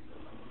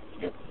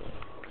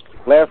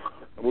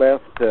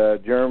 Left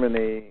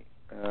Germany,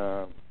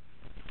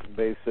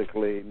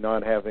 basically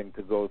not having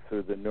to go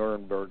through the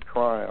Nuremberg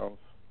trials,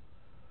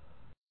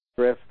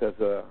 dressed as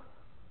a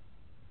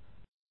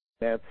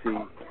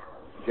Nazi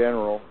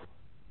general,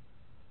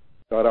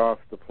 got off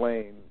the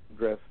plane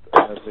dressed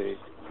as a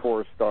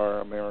 4-star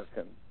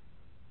American.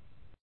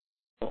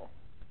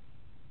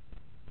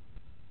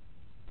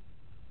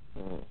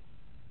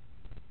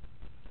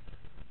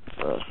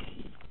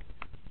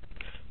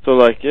 So,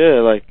 like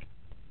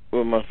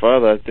with my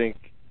father, I think,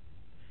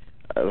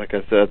 like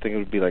I said, I think it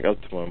would be like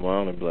up to my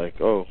mom and be like,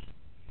 oh,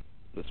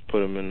 let's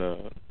put him in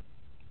a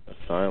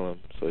asylum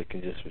so he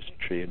can just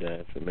retrieve that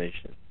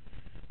information.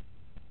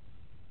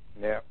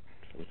 Yeah.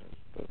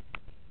 But,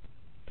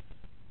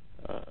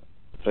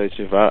 so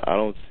if I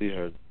don't see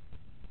her,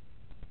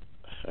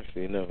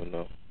 actually, you never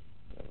know.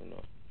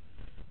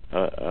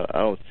 I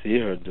don't see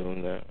her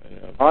doing that.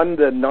 On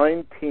the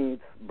 19th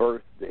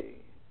birthday,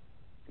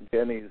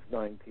 Jenny's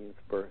 19th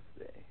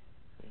birthday,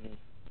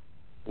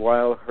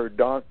 while her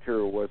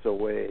doctor was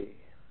away,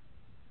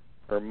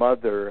 her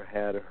mother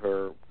had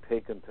her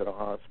taken to the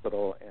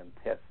hospital and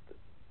tested.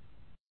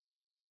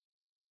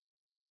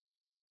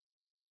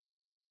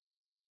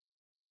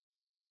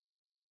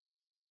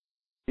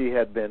 She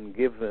had been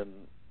given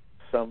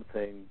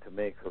something to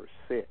make her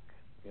sick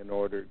in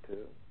order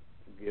to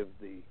give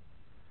the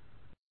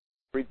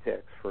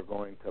pretext for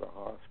going to the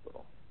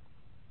hospital.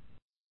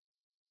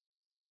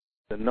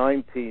 The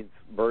 19th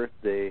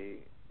birthday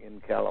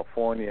in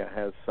California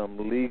has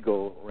some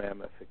legal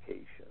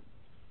ramifications.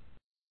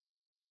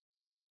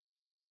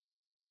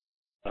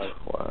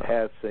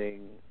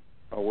 Passing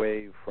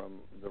away from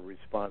the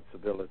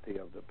responsibility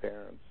of the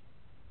parents.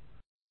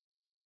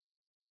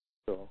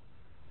 So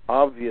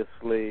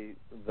obviously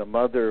the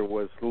mother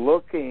was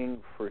looking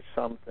for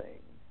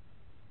something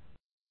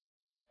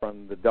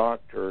from the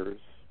doctors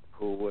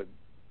who would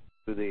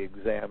do the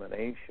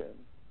examination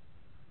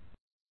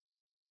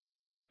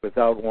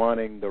without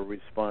wanting the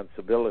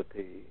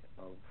responsibility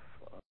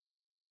of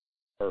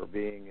her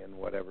being in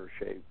whatever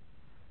shape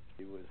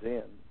she was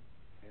in.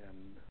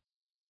 And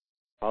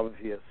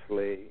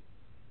obviously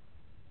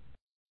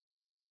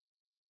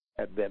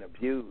had been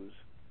abused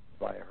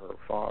by her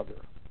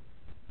father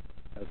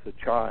as a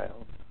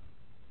child,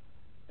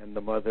 and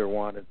the mother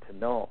wanted to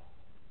know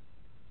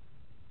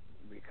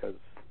because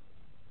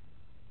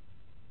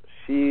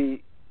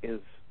she is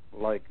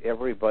like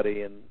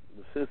everybody in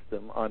the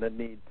system on a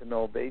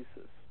need-to-know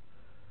basis.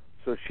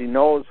 So she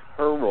knows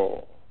her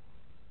role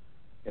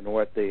in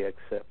what they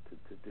accepted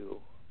to do,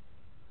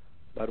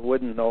 but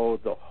wouldn't know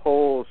the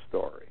whole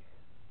story.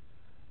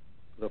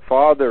 The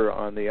father,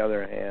 on the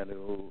other hand,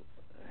 who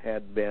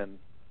had been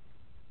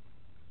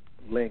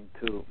linked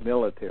to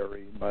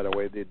military, by the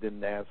way, they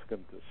didn't ask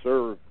him to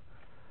serve.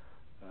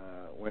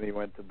 When he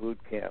went to boot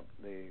camp,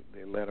 they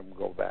let him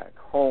go back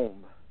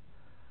home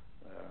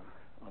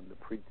on the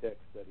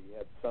pretext that he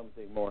had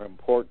something more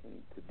important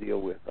to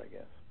deal with, I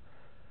guess.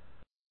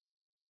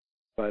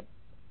 But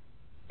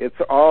it's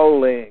all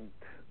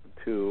linked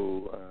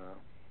to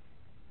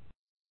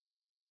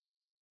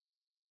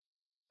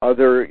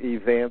other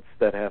events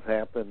that have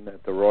happened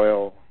at the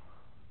Royal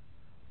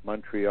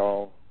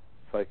Montreal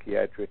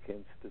Psychiatric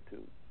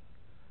Institute.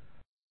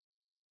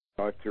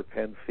 Dr.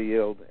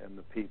 Penfield and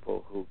the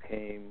people who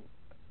came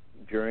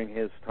during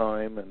his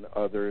time and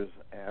others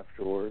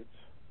afterwards.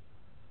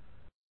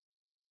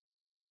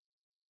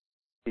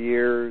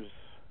 Appears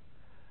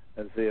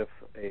as if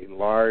a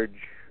large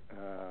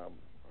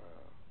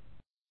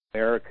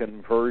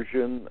American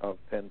version of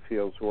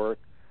Penfield's work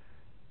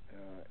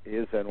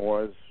is and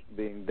was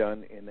being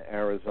done in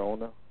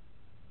Arizona.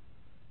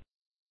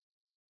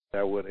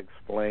 That would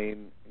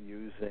explain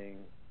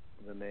using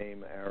the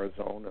name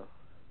Arizona,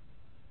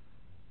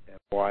 and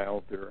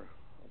Wilder,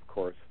 of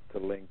course, to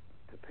link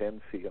to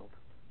Penfield.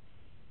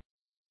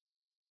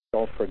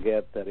 Don't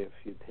forget that if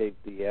you take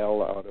the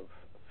L out of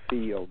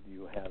field,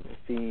 you have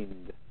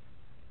fiend.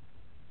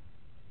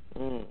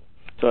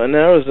 So in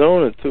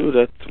Arizona, too,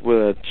 that's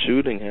where that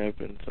shooting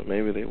happened, so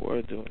maybe they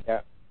were doing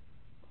Yeah.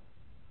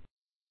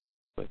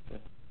 like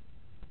that.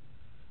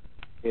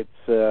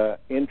 It's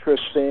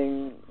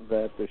interesting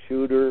that the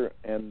shooter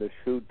and the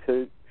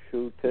shooted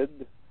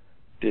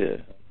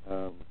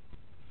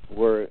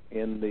were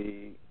in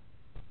the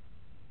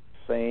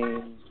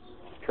same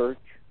church.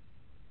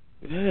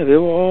 Yeah, they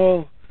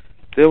were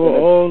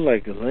all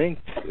like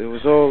linked. It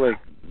was all like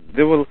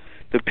they were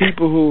the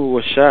people who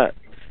were shot.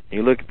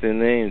 You look at their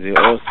names; they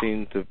all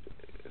seem to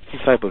some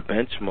type of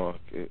benchmark.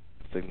 It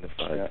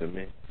signified to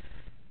me.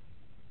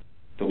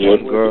 The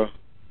one girl.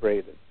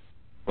 Orchestrated.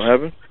 What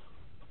happened?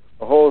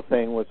 The whole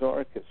thing was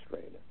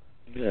orchestrated.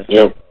 Yeah.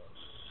 Yep.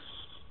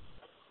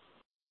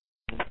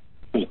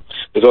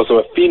 There's also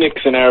a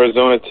Phoenix in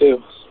Arizona too.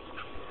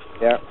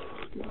 Yeah.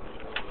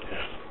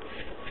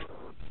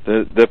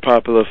 They're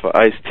popular for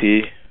iced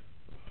tea,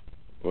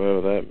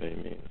 whatever that may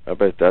mean. I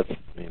bet that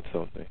means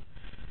something.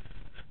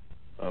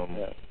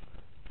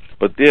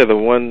 But yeah, the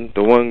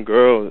one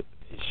girl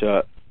he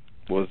shot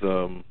was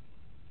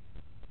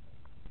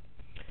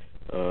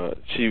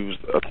she was,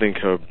 I think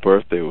her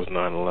birthday was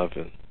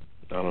 9/11.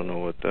 I don't know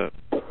what that.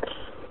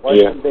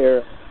 Wasn't there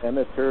a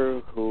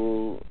senator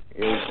who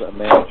is a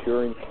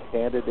Manchurian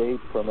candidate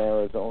from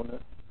Arizona?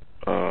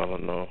 I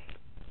don't know.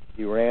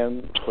 He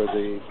ran for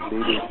the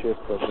leadership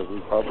of the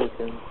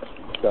Republicans.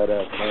 He's got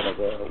a kind of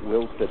a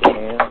wilted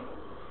hand.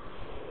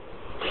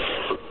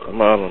 I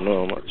don't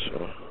know. I'm not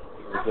sure.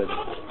 Was it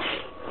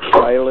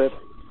Pilot?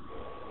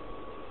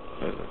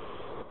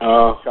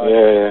 Oh,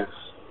 yeah.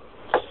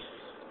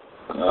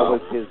 What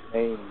was his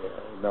name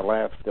in the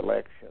last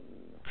election?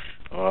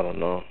 I don't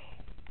know.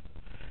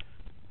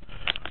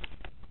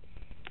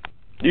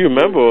 You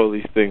remember all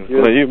these things. You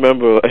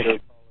remember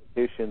like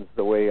politicians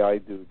the way I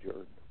do,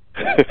 Jordan.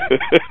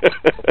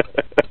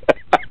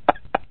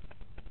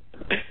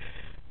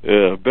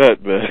 Yeah, I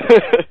bet, man.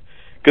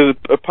 Because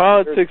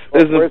politics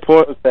is important. We're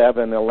supposed to have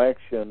an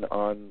election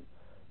on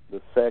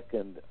the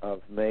 2nd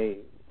of May,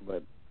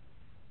 but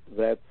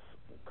that's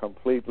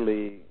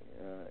completely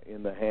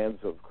in the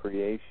hands of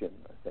creation,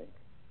 I think.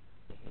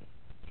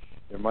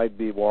 There might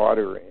be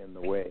water in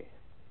the way.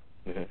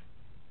 Mm-hmm.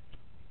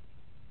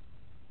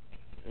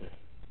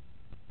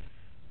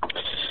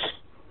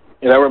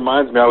 Yeah, that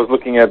reminds me, I was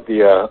looking at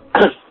the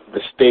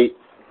state,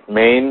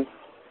 Maine.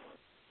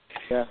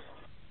 Yeah.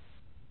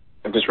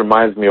 It just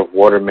reminds me of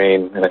Water,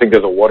 Maine, and I think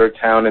there's a water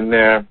town in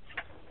there.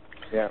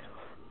 Yeah.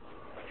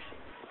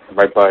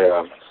 Right by,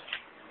 I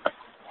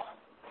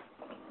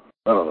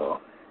don't know.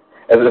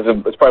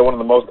 It's probably one of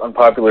the most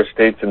unpopular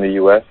states in the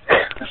U.S.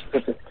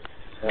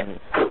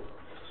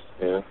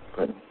 Yeah,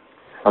 but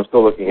I'm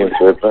still looking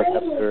into it. But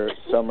their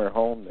summer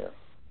home there.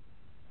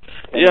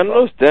 Yeah, I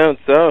know it's down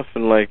south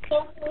in like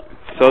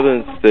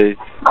southern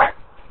states.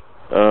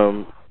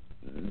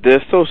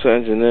 Their social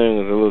engineering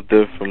is a little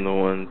different from the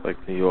ones like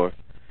New York.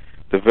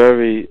 They're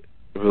very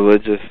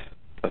religious.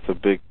 That's a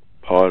big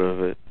part of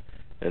it,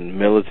 and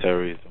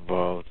military is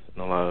involved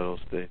in a lot of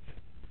those states.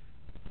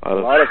 A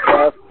lot of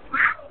stuff.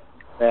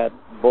 That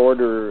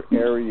border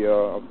area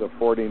of the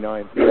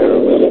 49th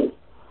parallel,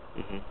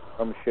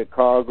 from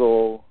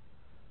Chicago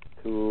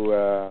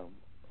to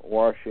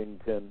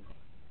Washington,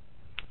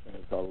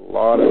 there's a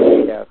lot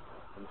of gas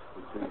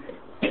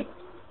institutions.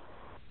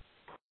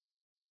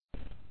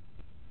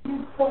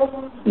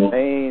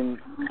 Main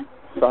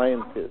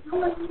scientists,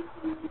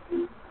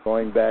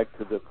 going back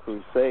to the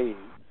Crusades,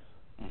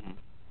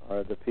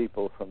 are the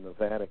people from the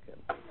Vatican.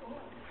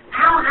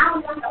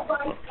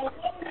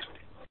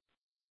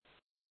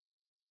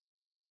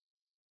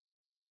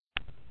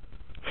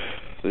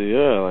 So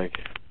yeah, like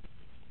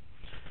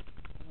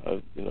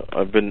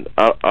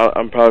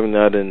I'm probably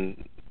not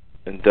in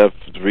depth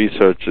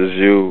research as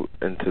you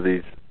into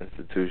these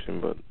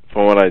institutions, but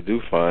from what I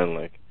do find,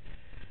 like.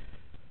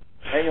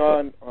 Hang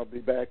on, I'll be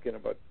back in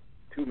about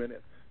 2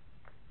 minutes.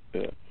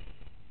 Yeah.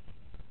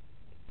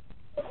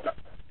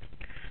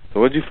 So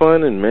what'd you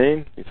find in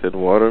Maine? You said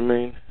Water,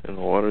 Maine, in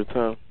the water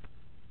town?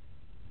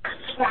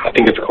 I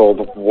think it's called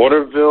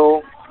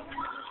Waterville.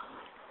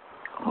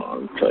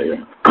 I'll tell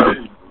you.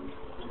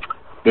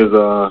 There's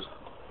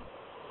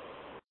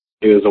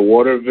a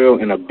Waterville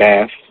and a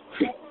Bath.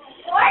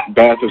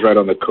 Bath is right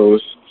on the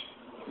coast.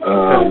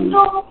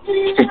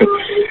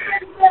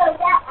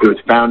 was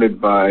founded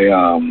by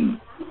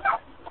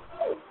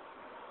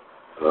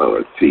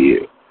let's see,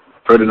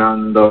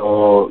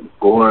 Ferdinando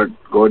Gorges,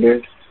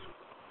 Gorges,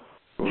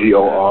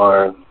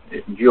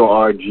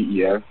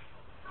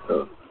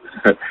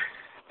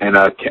 and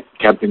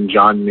Captain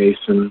John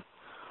Mason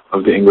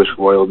of the English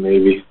Royal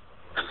Navy.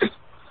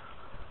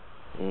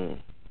 Yeah,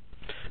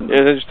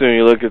 it's interesting when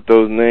you look at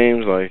those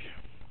names, like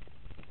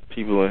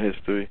people in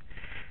history,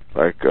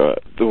 like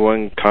the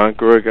one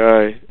conqueror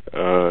guy,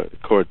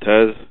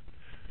 Cortez.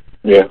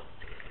 Yeah.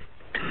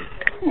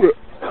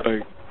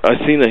 Like, I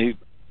seen that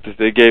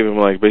they gave him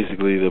like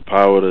basically the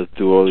power to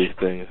do all these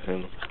things,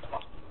 and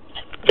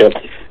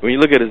when you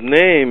look at his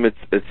name,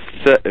 it's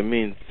set. It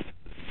means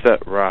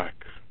set rock,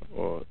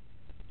 or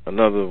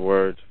another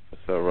word for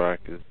set rock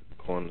is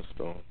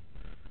cornerstone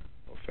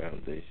or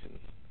foundation.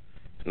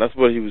 And that's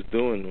what he was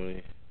doing when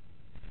he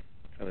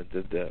kind of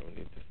did that, when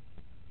he just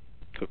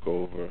took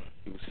over.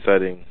 He was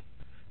setting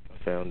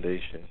a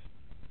foundation.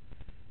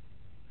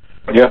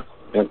 Yeah.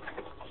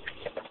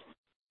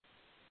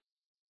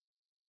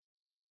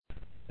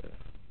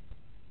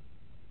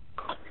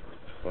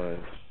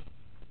 Fine.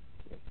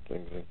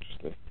 Things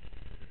interesting.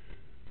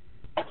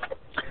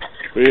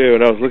 But yeah,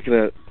 when I was looking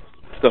at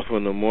stuff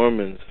on the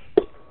Mormons,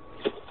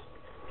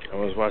 I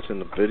was watching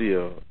the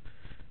video.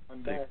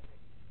 I'm back.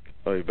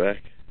 Oh, you back?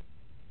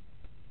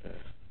 Yeah.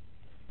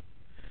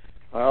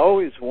 I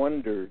always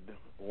wondered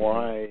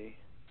why,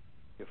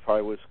 if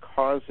I was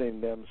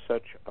causing them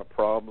such a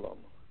problem,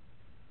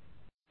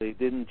 they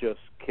didn't just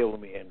kill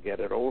me and get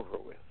it over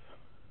with.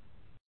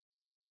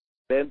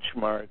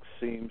 Benchmark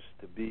seems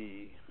to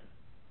be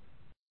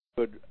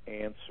a good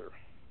answer.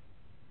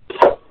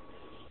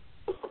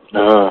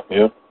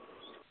 Yeah.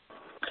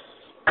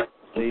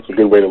 It's a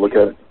good way to look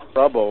at it.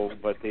 Trouble,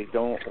 but they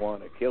don't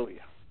want to kill you.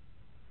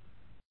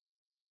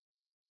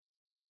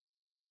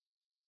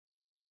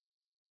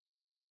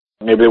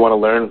 Maybe they want to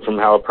learn from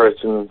how a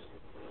person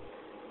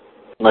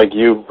like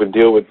you would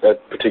deal with that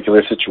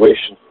particular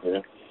situation.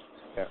 Yeah.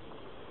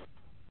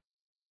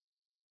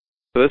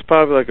 So that's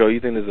probably like, you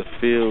think there's a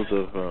field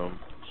of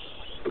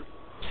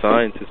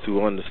scientists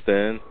who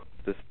understand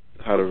this,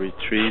 how to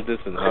retrieve this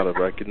and how to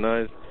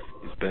recognize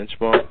these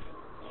benchmarks?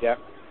 Yeah.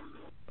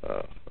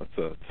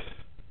 That's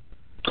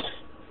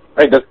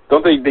Right.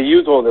 Don't they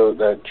use all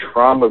that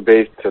trauma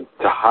base to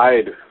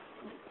hide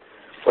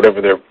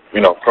whatever they're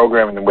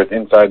programming them with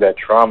inside that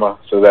trauma,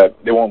 so that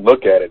they won't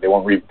look at it. They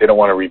don't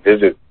want to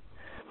revisit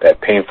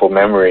that painful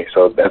memory.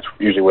 So that's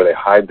usually where they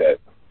hide that.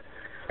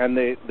 And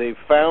they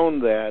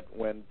found that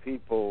when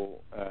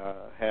people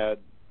had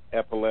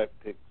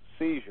epileptic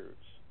seizures,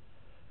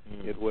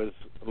 it was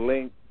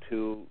linked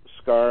to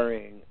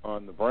scarring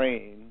on the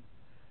brain,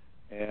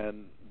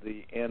 and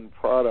the end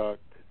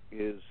product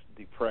is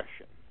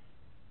depression.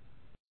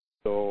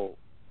 So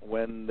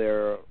when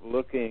they're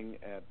looking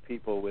at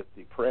people with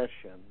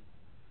depression,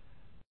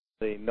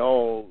 they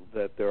know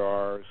that there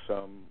are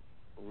some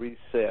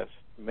recessed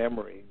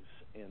memories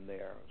in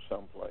there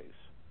someplace.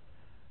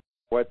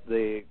 What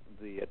the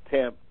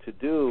attempt to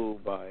do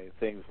by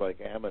things like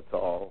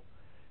Amytal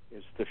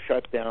is to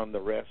shut down the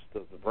rest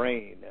of the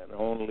brain and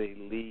only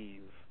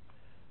leave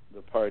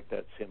the part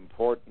that's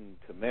important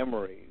to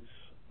memories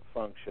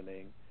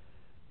functioning.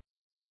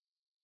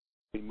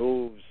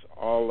 Removes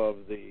all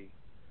of the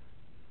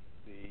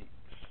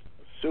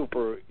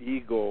super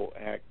ego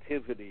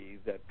activity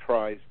that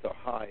tries to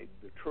hide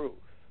the truth,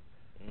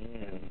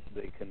 and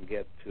they can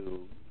get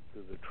to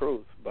the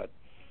truth, but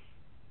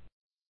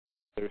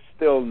there's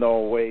still no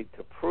way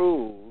to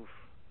prove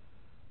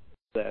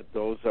that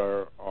those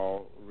are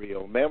all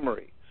real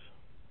memories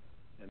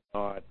and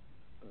not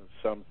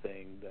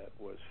something that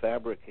was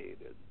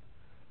fabricated.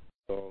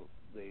 So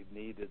they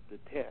needed the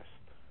test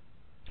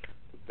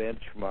to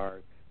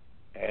benchmark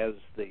as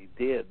they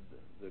did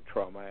the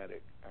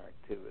traumatic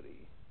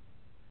activity,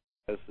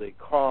 as they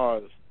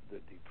caused the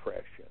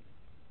depression,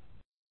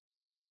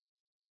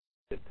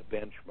 to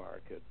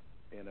benchmark it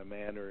in a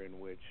manner in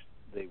which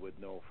they would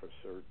know for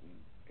certain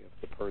if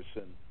the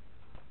person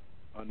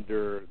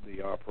under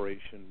the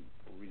operation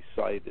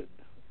recited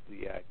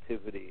the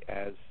activity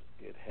as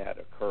it had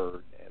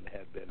occurred and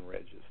had been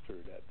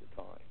registered at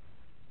the time.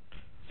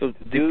 So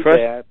to do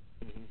that,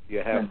 you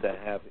have to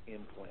have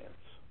implants.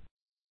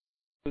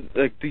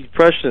 Like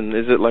depression,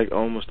 is it like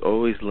almost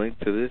always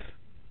linked to this?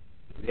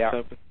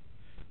 Yeah.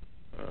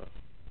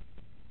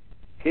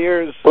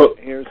 Here's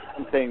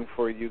something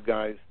for you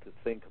guys to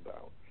think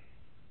about.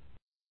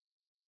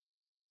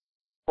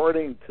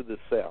 According to the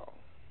cell,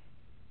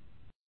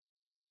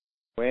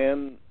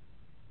 when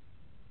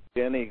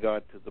Jenny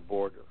got to the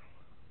border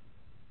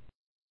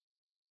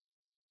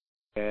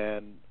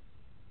and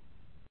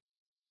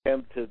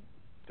attempted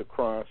to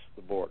cross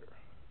the border,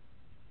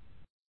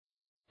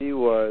 he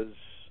was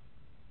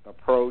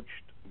approached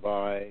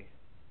by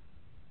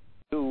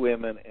 2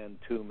 women and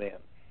 2 men.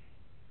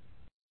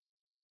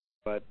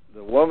 But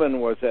the woman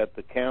was at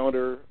the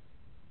counter,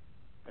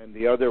 and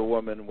the other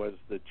woman was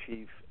the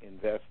chief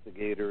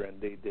investigator,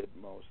 and they did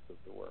most of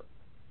the work.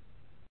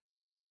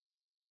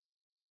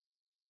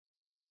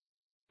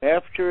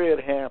 After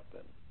it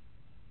happened,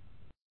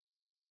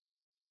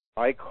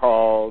 I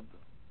called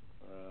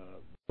the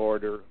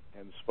border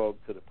and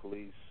spoke to the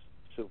police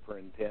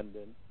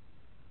superintendent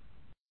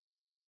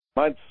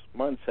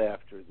months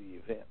after the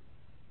event.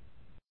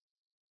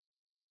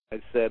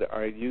 I said,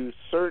 "Are you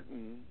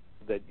certain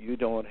that you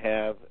don't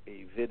have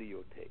a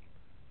videotape?"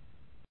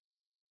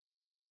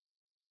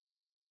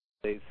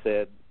 They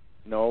said,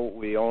 "No,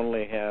 we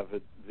only have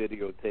a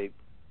videotape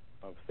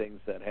of things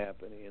that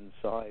happen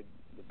inside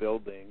the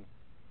building,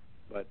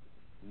 but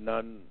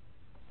none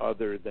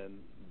other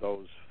than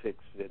those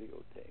fixed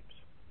videotapes."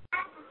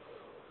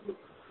 I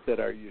said,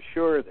 "Are you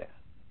sure of that?"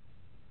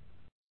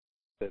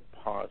 I said,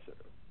 "Positive."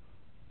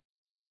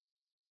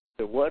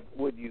 So what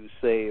would you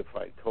say if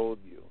I told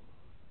you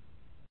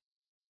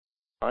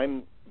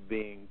I'm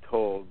being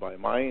told by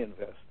my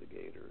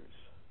investigators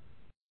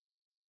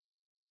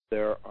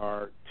there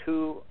are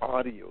 2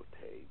 audio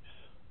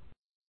tapes,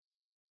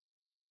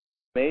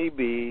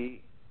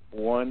 maybe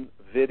 1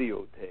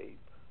 videotape,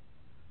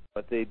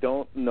 but they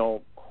don't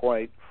know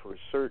quite for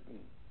certain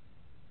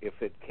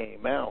if it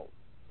came out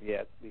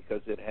yet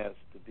because it has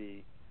to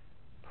be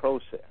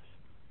processed.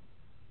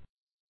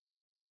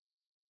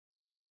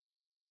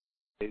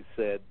 They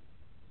said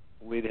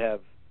we'd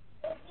have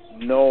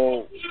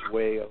no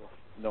way of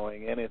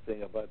knowing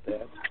anything about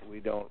that.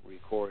 We don't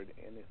record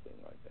anything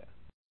like that.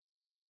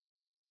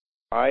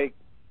 I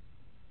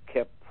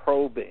kept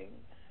probing,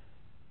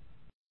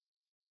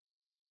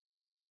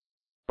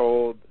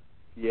 told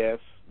yes,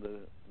 the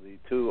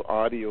 2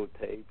 audio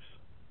tapes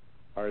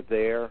are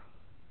there.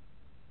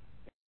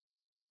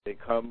 They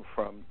come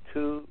from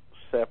 2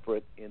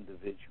 separate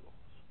individuals.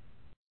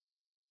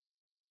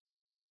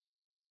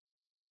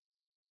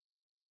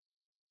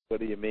 What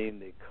do you mean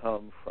they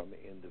come from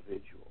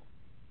individuals?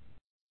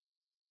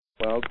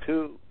 Well,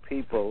 2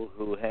 people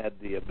who had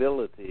the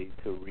ability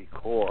to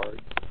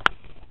record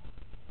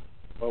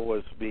what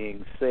was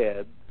being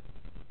said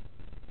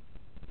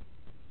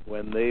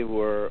when they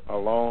were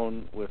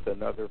alone with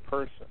another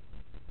person.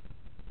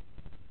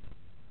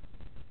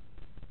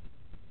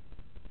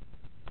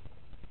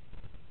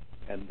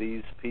 And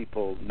these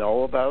people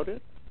know about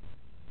it?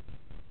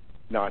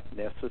 Not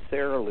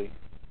necessarily.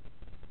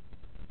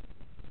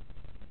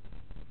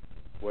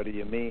 What do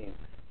you mean?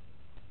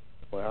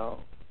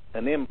 Well,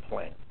 an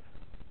implant,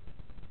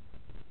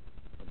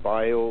 a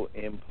bio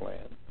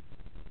implant,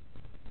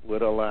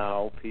 would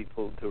allow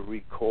people to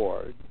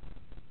record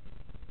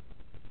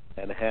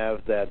and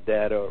have that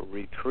data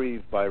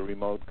retrieved by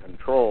remote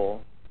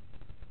control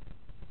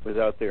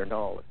without their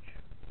knowledge.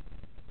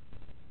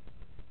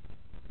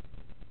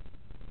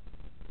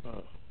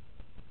 Oh.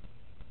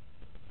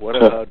 What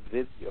about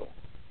video?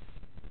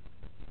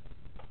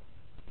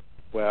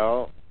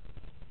 Well,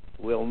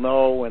 we'll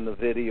know when the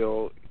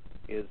video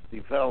is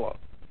developed.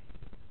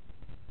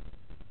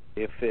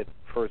 If it,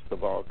 first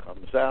of all,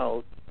 comes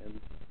out, and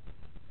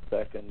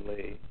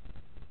secondly,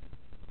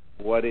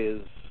 what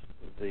is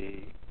the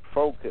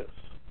focus?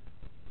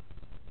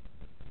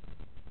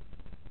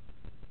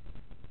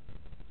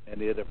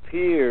 And it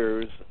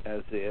appears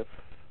as if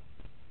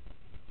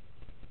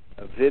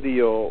a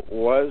video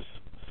was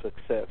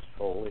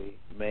successfully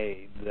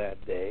made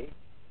that day,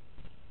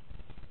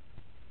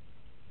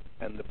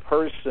 and the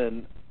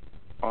person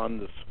on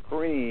the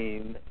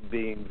screen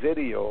being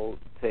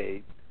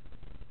videotaped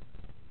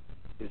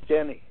is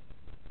Jenny.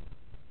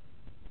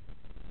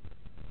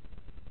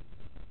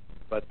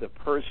 But the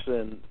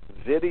person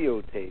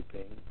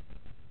videotaping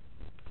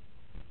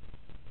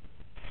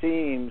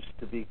seems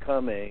to be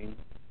coming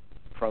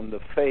from the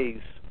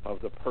face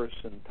of the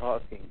person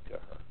talking to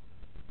her.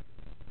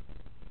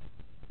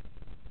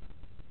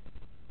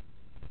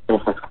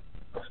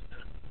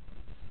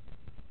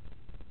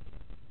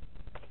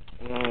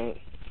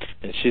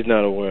 And she's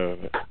not aware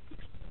of it.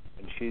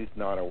 And she's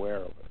not aware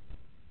of it.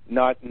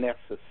 Not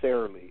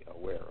necessarily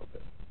aware of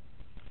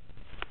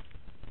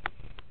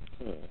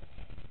it.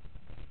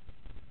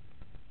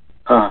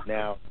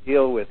 Now,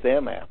 deal with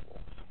them apples.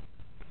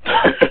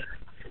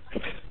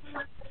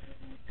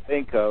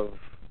 Think of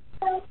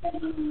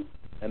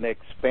an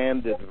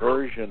expanded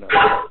version of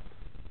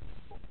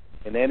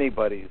it in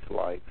anybody's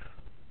life.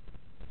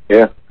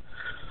 Yeah.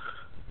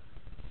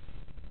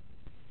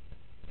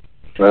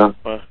 Well,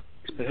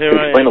 here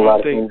I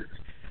am.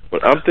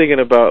 But I'm thinking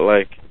about,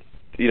 like,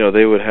 you know,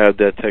 they would have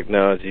that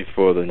technology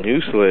for the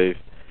new slave.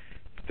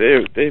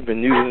 They've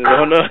been using it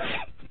on us.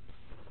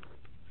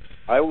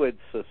 I would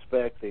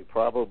suspect they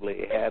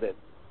probably had it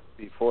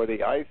before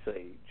the Ice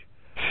Age.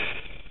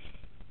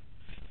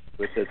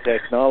 With the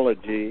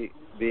technology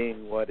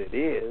being what it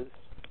is,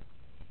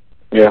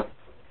 yeah,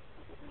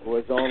 it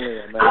was only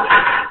a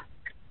matter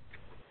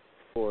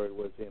before it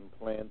was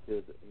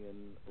implanted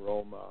in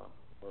Roma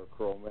or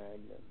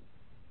Cro-Magnon.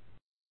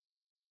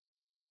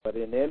 But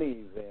in any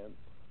event,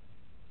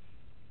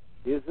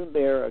 isn't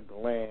there a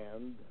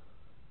gland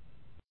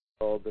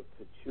called the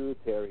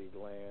pituitary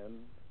gland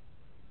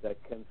that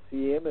can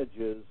see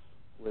images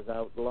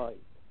without light?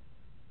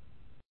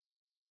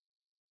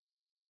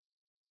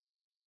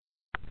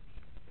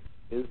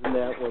 Isn't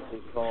that what they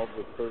call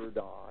the third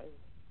eye?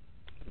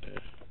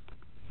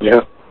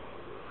 Yeah.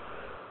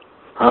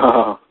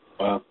 Oh,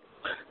 wow.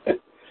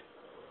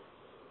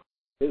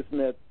 Isn't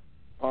it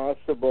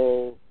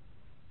possible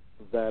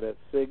that a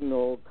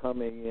signal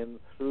coming in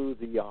through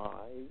the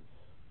eyes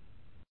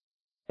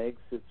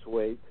makes its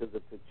way to the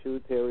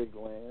pituitary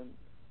gland,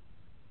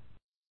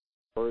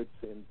 converts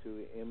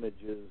into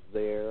images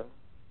there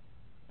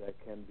that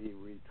can be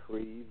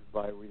retrieved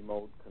by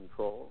remote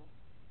control?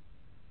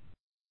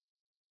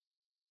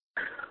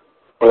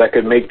 Or that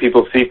could make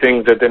people see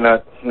things that they're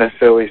not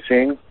necessarily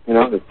seeing,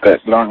 that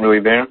aren't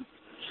really there.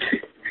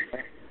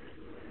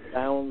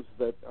 Sounds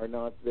that are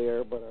not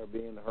there but are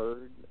being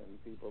heard,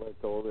 and people are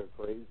told they're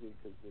crazy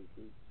because they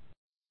keep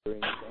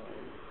hearing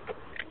sounds.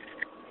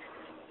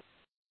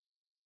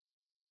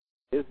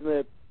 Isn't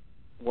it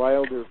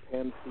Wilder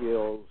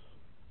Penfield's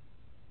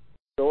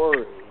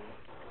story,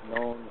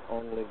 known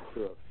only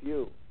to a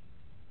few,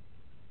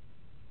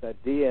 that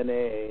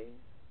DNA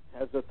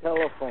has a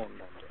telephone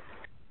number?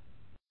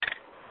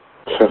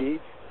 Sure.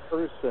 Each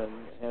person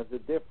has a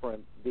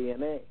different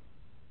DNA,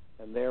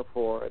 and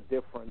therefore a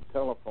different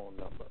telephone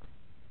number.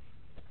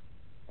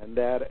 And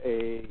that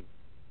a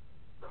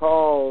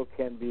call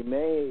can be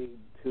made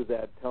to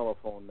that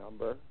telephone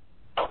number,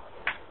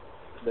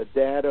 the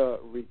data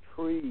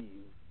retrieved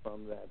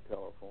from that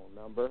telephone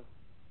number,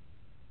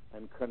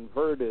 and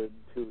converted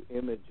to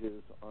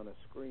images on a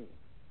screen.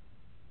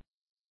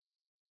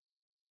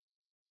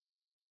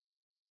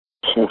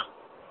 Sure.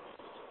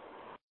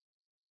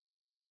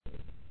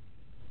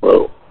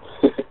 Whoa.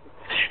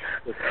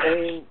 The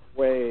same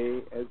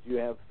way as you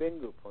have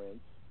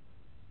fingerprints,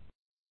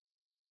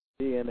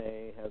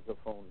 DNA has a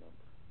phone number.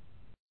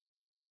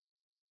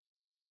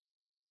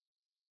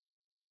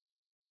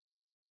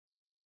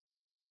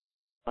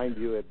 Mind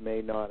you, it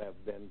may not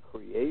have been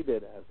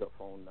created as a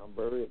phone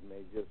number. It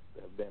may just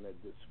have been a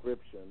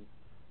description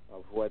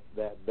of what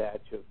that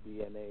batch of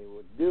DNA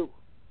would do.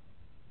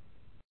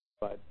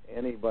 But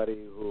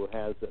anybody who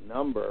has a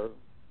number,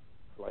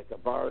 like a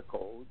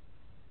barcode,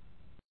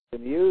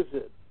 can use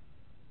it.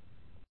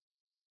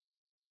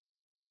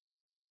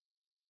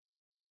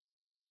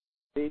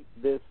 Seek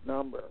this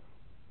number.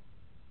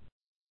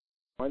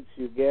 Once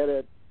you get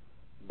it,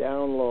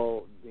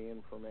 download the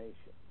information.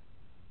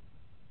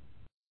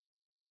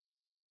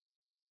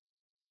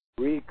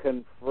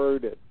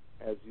 Reconvert it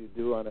as you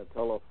do on a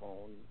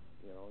telephone,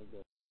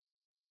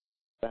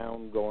 the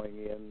sound going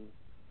in,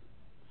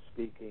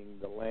 speaking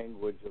the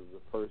language of the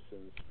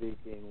person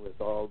speaking with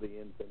all the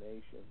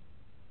intonation.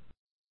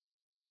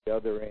 The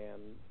other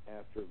end,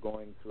 after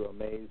going through a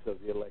maze of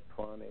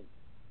electronic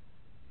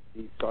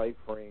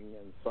deciphering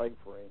and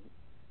ciphering,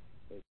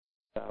 it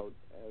comes out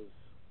as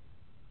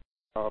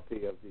a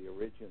copy of the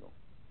original.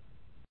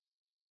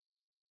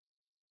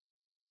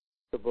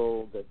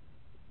 Possible that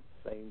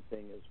same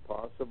thing is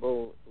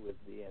possible with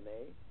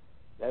DNA.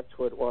 That's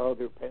what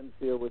Wilder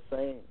Penfield was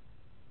saying.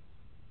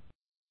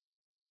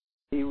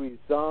 He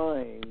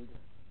resigned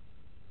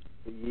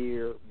the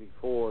year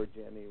before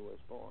Jenny was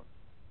born.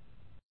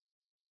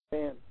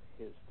 Spent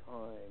his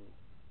time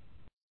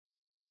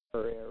in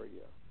her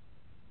area.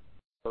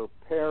 Her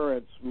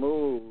parents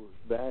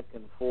moved back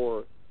and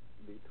forth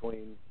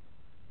between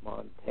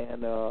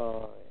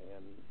Montana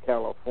and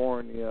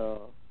California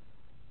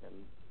and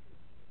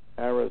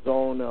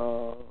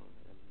Arizona and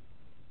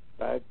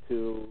back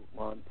to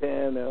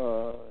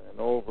Montana and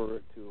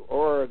over to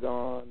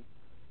Oregon,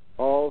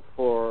 all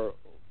for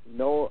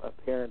no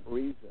apparent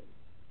reason,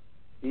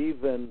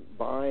 even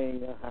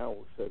buying a house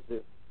as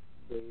if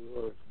they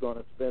were going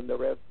to spend the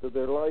rest of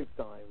their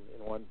lifetime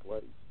in one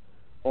place.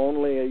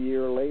 Only a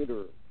year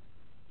later,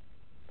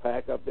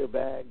 pack up their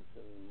bags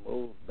and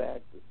move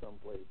back to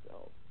someplace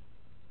else.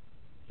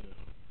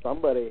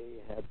 Somebody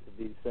had to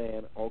be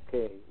saying,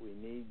 okay, we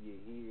need you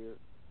here,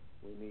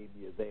 we need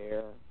you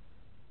there.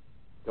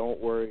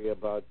 Don't worry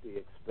about the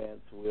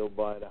expense, we'll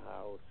buy the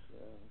house,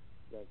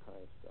 that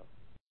kind of stuff.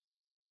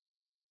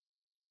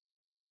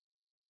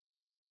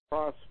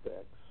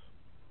 Prospects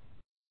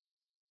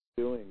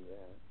doing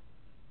that.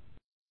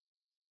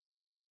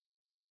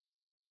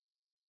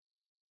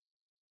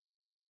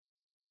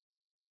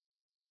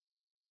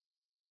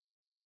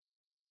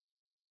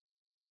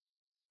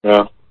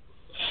 Yeah.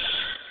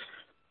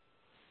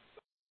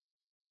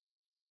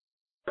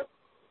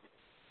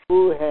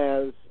 Who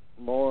has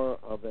more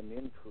of an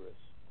interest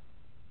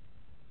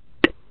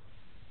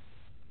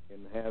in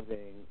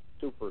having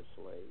super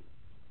slaves?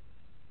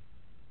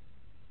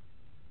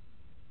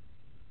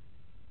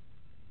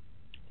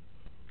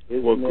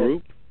 What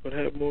group would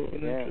have more of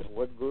an interest? Yeah,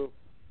 what group?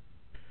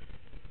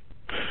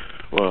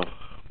 Well,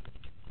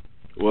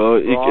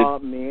 raw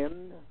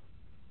men?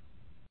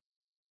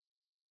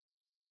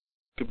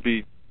 Could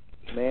be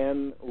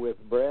men with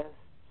breasts?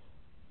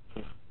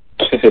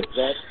 Does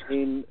that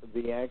mean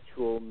the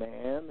actual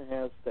man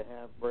has to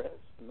have breasts?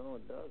 No,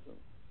 it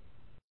doesn't.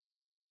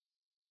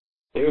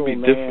 It could be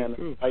different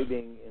groups.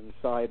 Hiding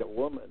inside a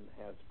woman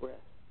has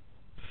breasts.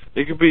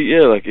 It could be,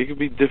 it could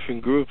be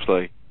different groups.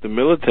 Like the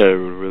military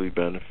would really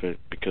benefit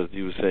because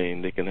you were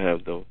saying they can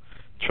have the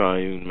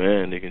triune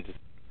man. They can just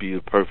be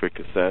the perfect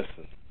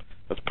assassin.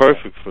 That's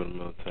perfect for the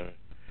military.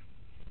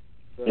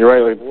 You're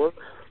right.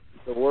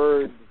 The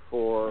word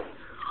for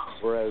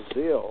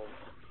Brazil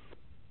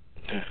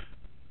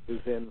is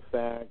in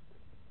fact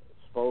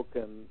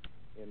spoken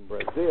in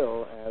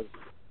Brazil as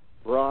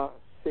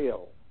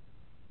Brasil.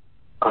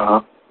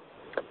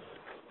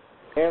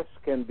 S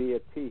can be a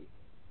T.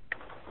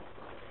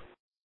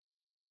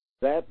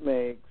 That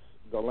makes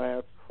the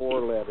last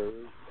four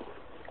letters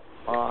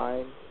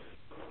I,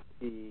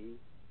 E,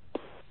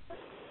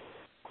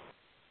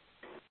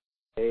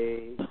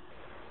 A,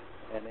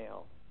 and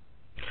L.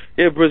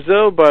 Yeah,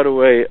 Brazil, by the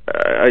way,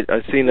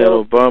 I seen that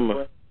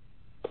Obama.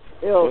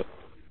 Milk,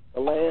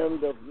 the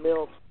land of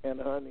milk and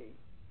honey.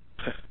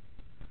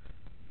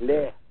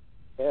 Le,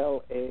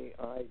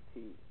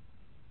 L-A-I-T.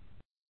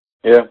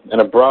 Yeah,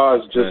 and a bra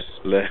is just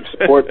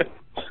support.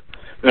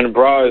 And a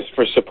bra is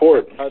for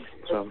support. Breast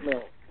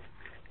milk.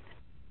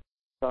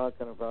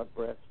 Talking about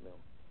breast milk.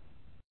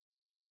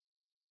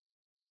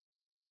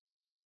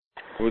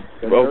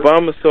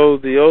 Obama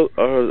sold the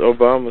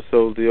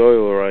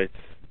oil rights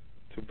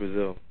to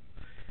Brazil,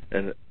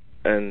 and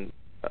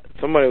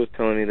somebody was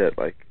telling me that,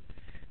 like,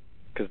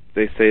 because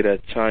they say that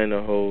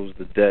China holds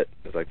the debt,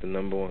 it's like the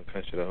number one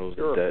country that holds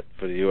the debt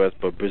for the U.S.,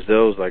 but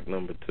Brazil's like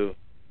number two.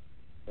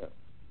 Yeah.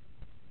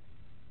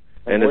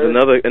 And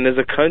there's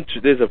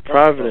a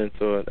province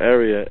or an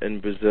area in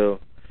Brazil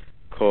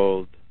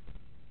called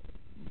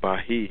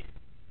Bahia.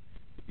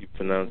 You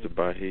pronounce it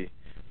Bahia,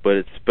 but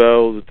it's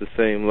spelled with the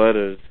same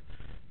letters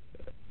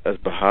as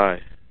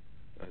Baha'i,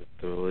 as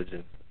the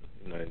religion,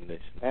 United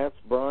Nations. Ask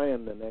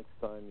Brian the next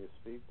time you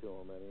speak to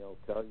him, and he'll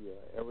tell you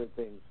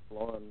everything's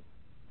flown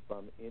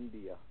from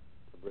India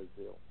to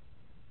Brazil.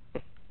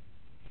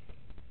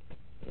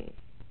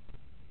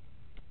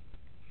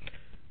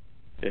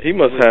 Yeah, he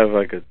must have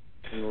like a...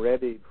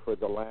 ready for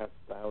the last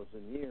 1,000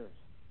 years.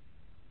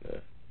 Yeah.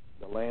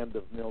 The land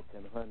of milk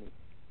and honey.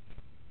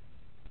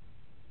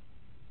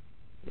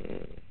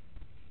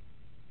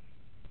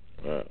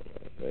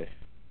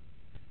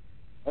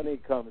 Honey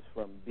comes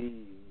from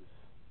bees.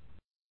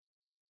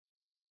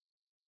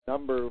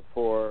 Number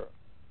for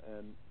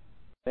a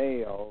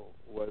male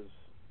was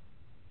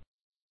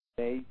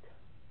 8,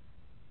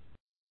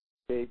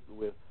 shaped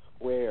with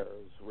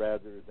squares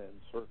rather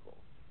than circles.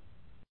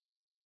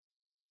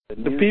 The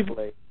new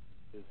plate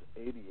is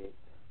 88.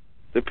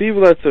 The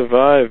people that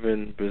survive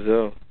in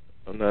Brazil,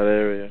 in that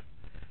area,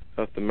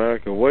 South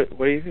America, what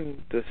do you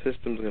think the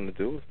system's going to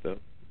do with them?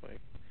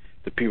 Like,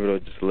 the people that are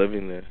just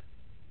living there.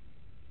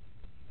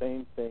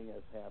 Same thing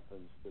as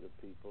happens to the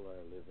people that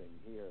are living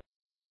here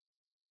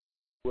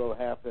will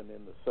happen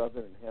in the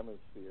southern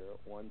hemisphere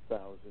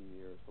 1,000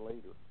 years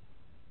later.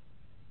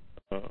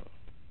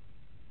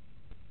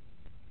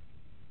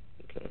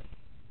 Okay.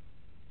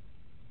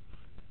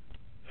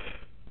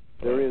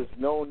 There is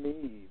no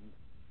need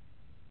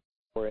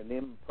for an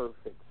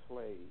imperfect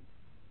slave.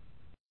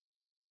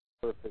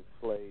 Perfect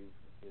slave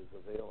is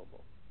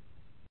available.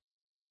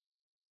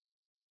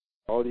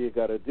 All you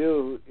got to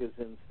do is,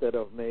 instead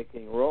of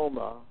making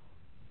Roma,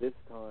 this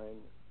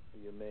time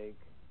you make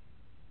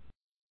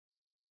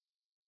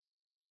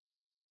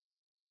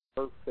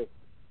perfect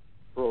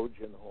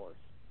Trojan horse.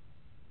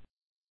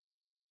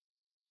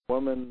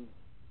 Woman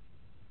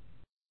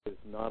is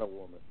not a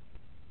woman.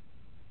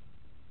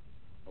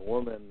 A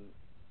woman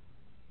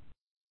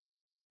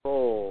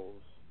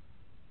controls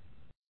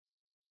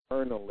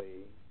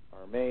internally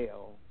our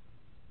male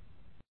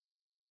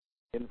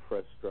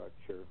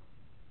infrastructure,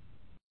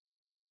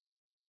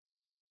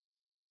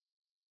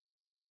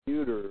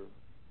 computer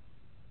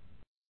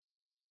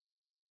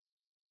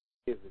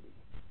activity,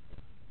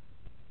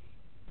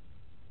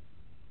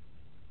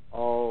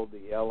 all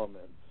the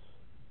elements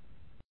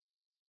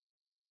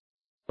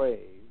crave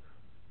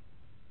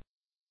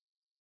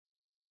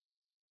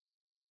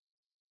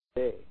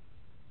today.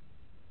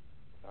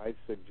 I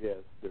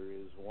suggest there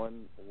is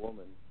one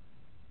woman,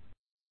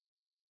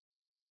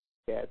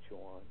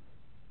 Saskatchewan,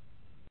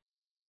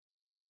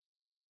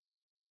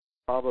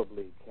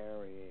 probably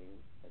carrying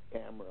a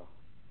camera.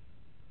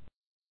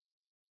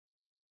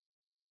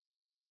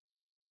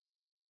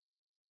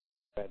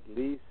 At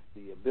least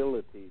the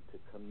ability to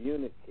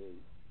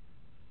communicate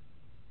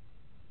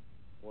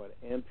what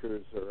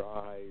enters her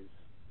eyes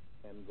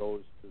and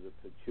goes to the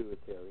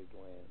pituitary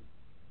gland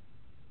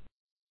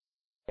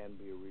can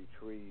be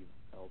retrieved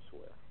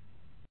elsewhere.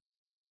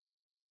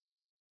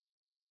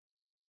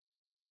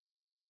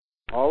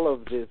 All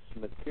of this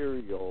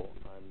material,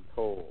 I'm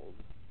told,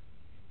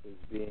 is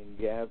being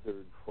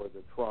gathered for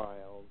the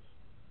trials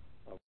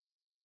of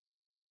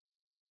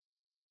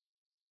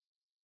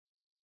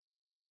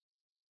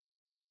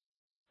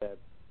that.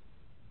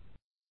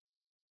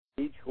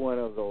 Each one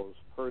of those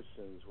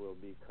persons will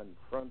be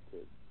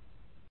confronted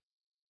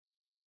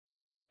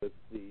with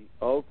the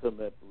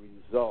ultimate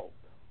result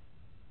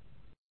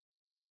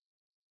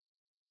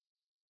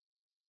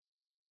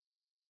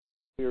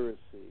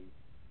conspiracy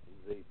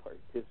they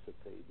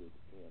participated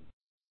in.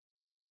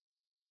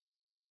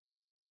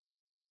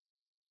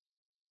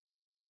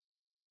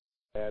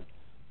 That's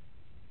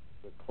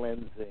the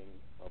cleansing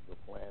of the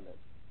planet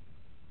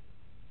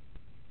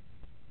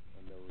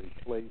and the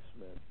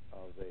replacement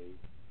of a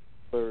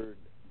third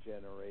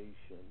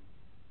generation.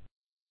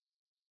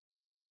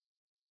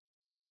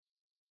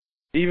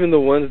 Even the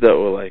ones that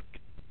were like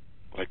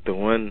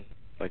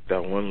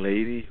that one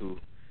lady who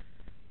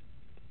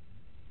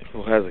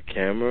has a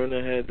camera in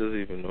her head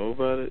doesn't even know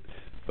about it.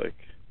 It's like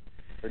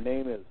her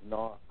name is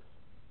Knox.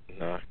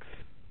 Knox.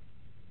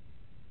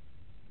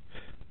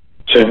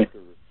 Sure.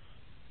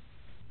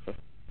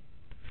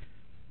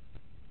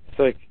 It's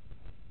like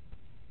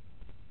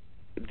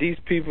these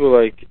people,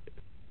 like,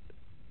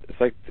 it's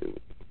like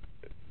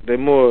they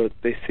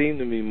seem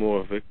to be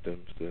more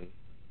victims than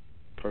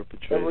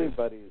perpetrators.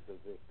 Everybody's a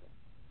victim.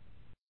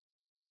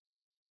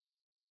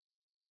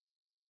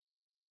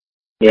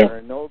 Yeah. There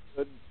are no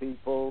good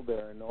people,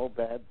 there are no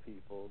bad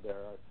people, there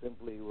are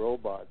simply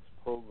robots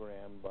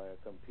programmed by a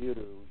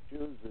computer who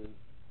chooses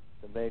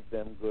to make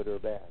them good or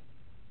bad.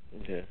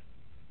 Yeah.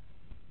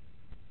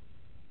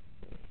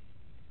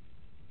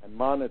 And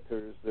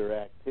monitors their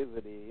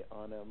activity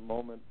on a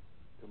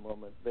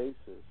moment-to-moment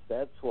basis.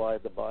 That's why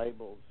the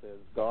Bible says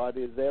God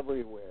is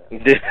everywhere.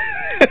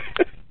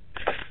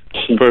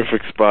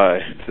 Perfect spy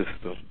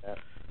system.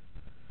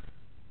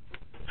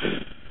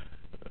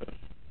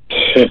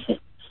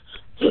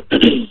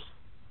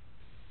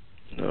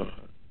 No.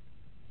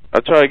 I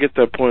try to get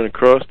that point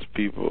across to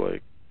people,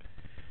 like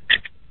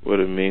what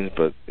it means,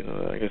 but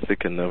I guess they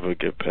can never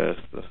get past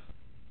the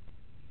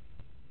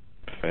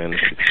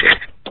fantasy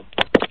stuff.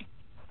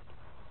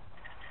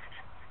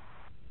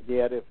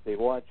 Yet if they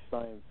watch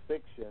science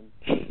fiction,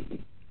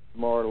 it's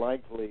more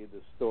likely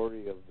the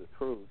story of the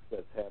truth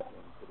that's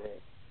happening today.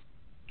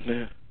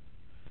 Yeah.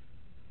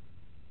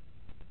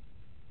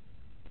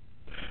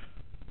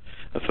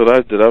 That's what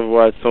I did. I've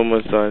watched so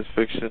much science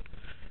fiction,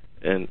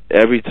 and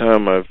every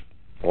time I've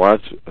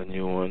watched a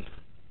new one,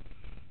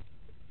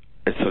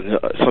 it's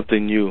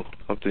something new,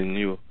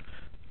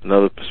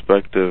 another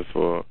perspective,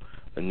 or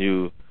a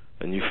new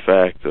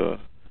fact or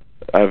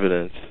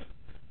evidence.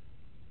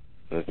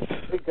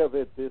 Think of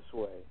it this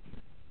way.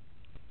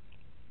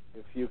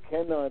 If you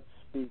cannot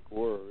speak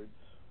words,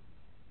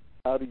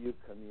 how do you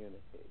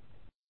communicate?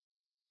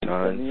 You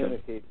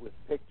communicate with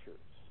pictures.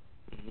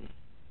 Mm-hmm.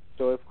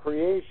 So if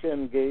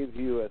creation gave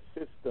you a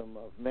system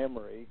of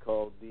memory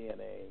called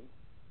DNA,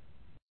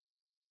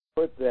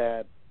 put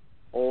that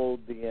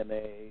old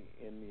DNA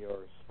in your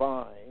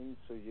spine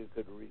so you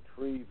could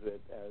retrieve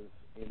it as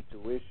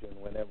intuition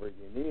whenever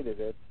you needed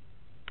it,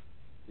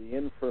 the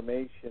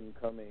information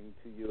coming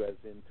to you as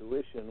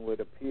intuition would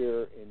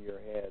appear in your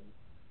head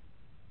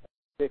as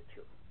a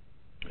picture.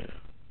 Yeah.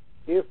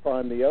 If,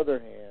 on the other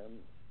hand,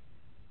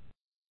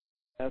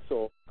 that's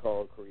what we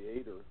call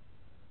creator,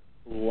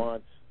 who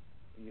wants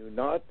you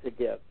not to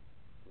get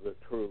the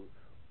truth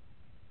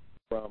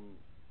from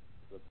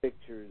the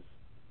pictures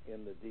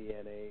in the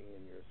DNA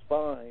in your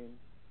spine,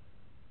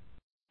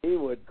 he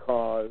would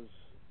cause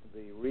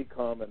the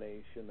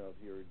recombination of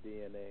your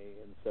DNA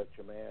in such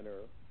a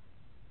manner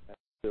that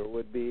there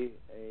would be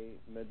a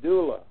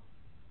medulla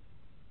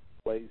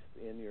placed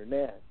in your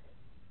neck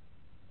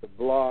to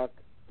block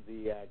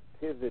the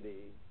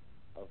activity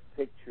of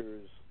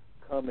pictures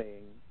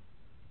coming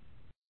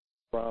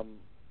from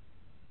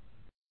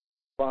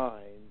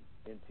spine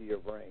into your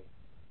brain.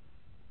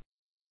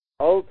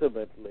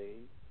 Ultimately,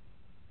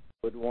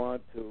 would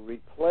want to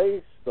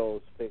replace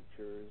those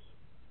pictures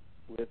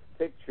with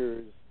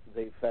pictures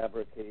they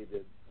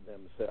fabricated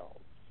themselves.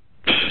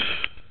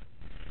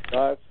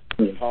 Thus,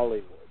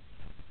 Hollywood.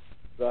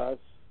 Thus,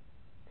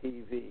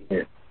 TV.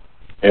 Yeah.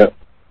 Yep.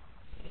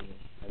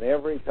 And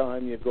every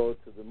time you go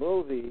to the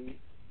movie,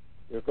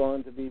 you're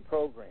going to be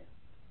programmed.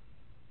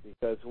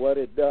 Because what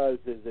it does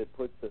is it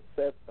puts a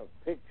set of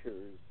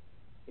pictures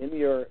in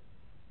your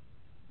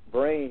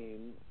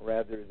brain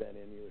rather than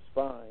in your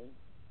spine.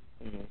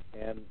 Mm-hmm.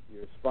 And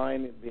your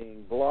spine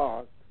being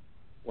blocked,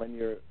 when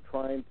you're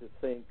trying to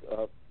think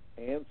of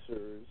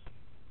answers,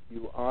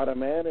 you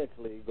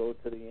automatically go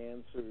to the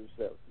answers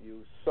that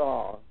you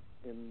saw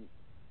in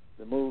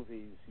the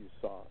movies you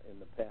saw in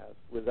the past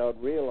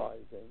without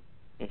realizing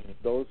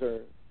those are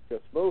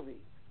just movies.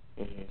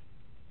 Mm-hmm.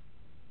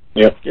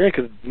 Yep. Yeah,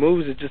 because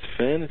movies are just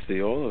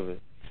fantasy, all of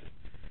it.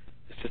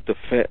 It's just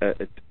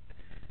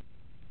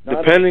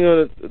depending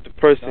on the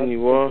person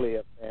you are. Not simply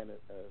a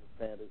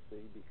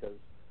fantasy, because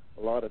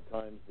a lot of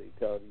times they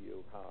tell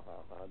you,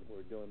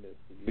 we're doing this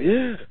to you.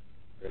 Yeah.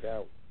 Figure it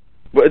out.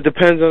 But it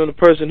depends on the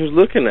person who's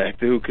looking at it,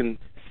 who can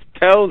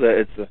tell that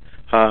it's a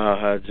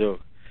ha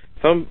joke.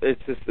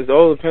 It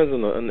all depends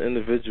on the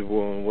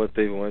individual and what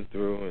they went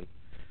through.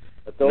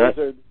 But those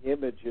are the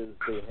images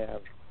they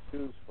have to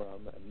choose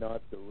from, and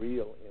not the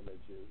real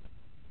images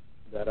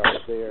that are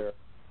there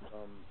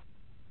from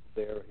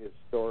their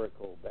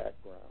historical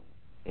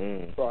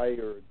background.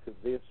 Prior to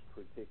this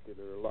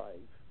particular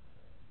life,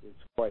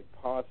 it's quite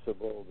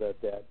possible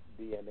that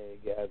DNA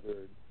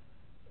gathered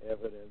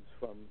evidence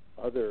from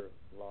other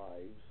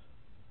lives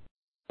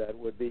that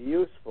would be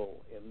useful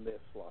in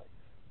this life.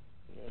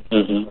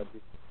 Mm-hmm. But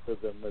for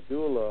the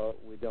medulla,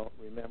 we don't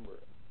remember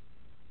it.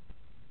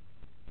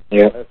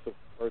 Yeah. Unless, of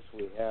course,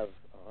 we have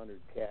 100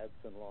 cats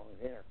and long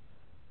hair.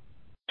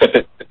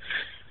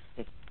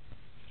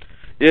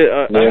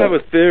 I have a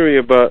theory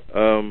about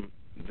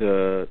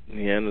the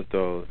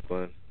Neanderthals,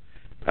 Glenn.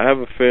 I have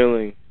a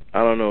feeling,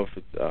 I don't know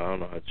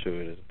how true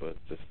it is, but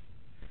just,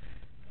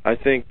 I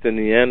think the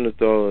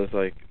Neanderthals,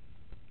 like,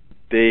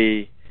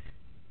 they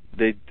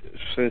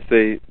since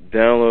they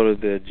downloaded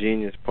their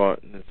genius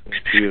part in this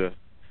computer,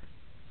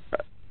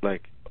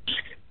 like,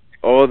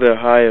 all their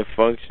higher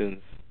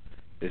functions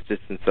is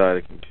just inside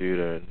a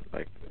computer, and,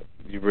 like,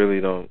 you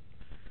really don't,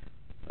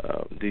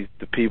 the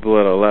people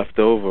that are left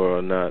over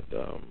are not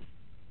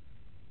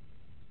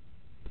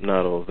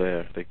all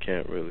there. They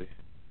can't really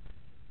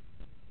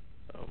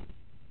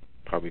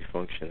probably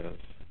function as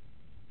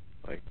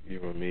like you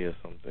or me or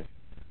something,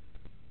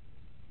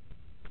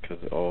 because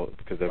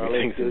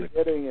everything's if you're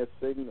getting a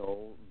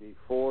signal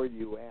before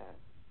you ask,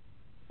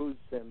 who's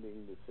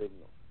sending the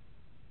signal?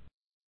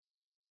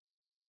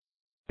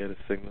 Get a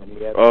signal.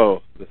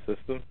 Oh, the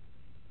system.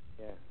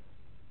 Yeah.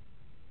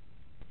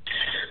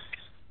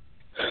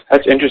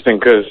 That's interesting,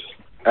 because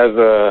as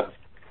a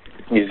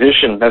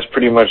musician, that's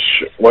pretty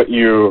much what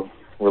you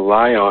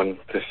rely on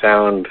to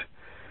sound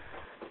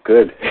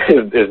good,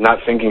 is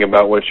not thinking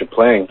about what you're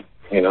playing,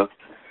 you know.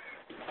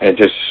 And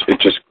it's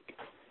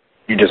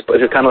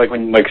kind of like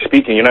when, like,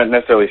 speaking, you're not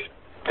necessarily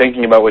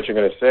thinking about what you're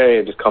going to say,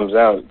 it just comes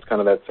out. It's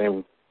kind of that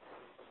same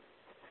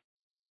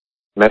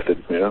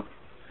method, you know.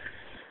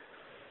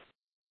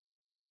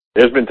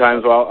 There's been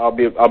times where I'll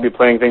be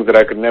playing things that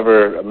I could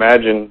never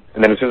imagine,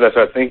 and then as soon as I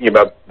start thinking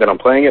about that I'm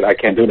playing it, I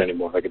can't do it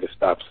anymore. Like, it just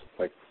stops.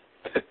 Like,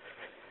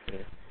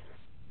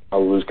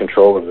 I'll lose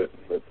control of it.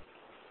 But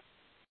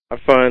I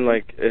find,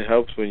 like, it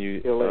helps when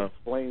you... It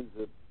explains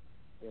it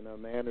in a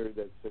manner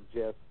that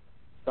suggests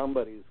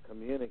somebody's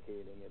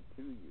communicating it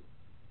to you.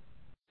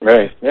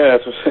 Right. Yeah,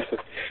 that's what,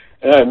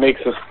 yeah, it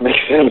makes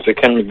sense. It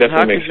can definitely make sense.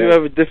 How could you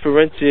ever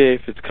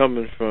differentiate if it's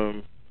coming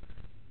from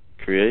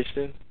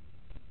creation?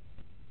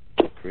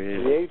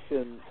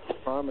 Creation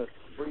promised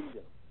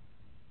freedom.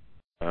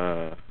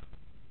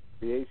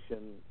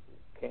 Creation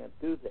can't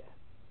do that.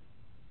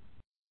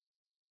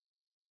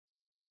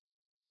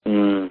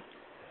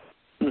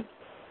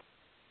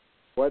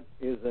 What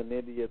is an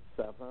idiot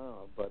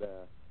savant but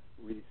a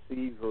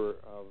receiver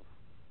of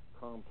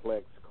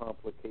complex,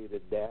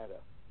 complicated data?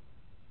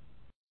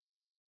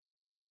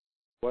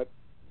 What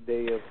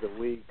day of the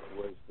week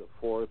was the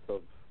 4th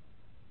of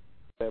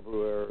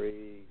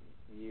February,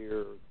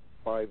 year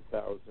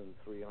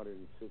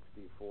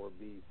 5364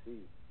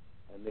 BC?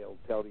 And they'll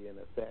tell you in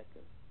a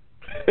second.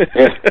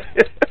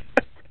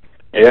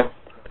 Yeah.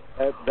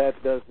 That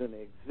doesn't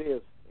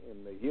exist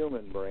in the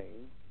human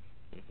brain,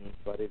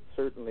 but it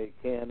certainly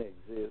can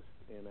exist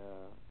in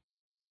a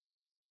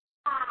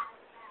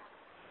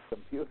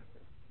computer.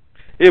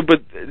 Yeah,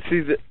 but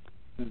see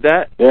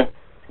that. Yeah.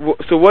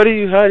 So how do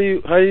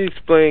you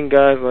explain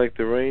guys like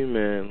the Rain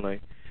Man?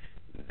 Like,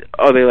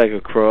 are they like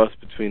a cross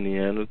between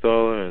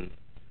Neanderthal and?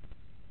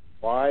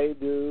 Why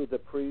do the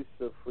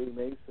priests of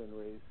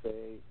Freemasonry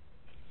say,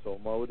 "So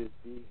mote it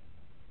be"?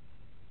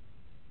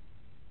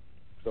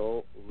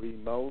 So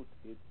remote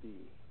it be.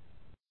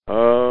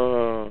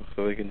 Oh,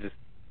 so they can just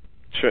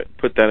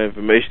put that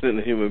information in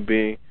the human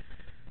being,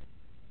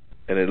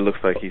 and it looks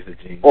like he's a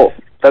genius. Well,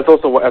 that's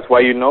why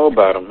you know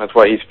about him. That's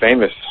why he's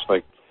famous.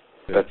 Like,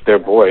 that's their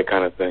boy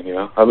kind of thing, you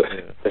know.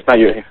 It's not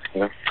you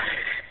know.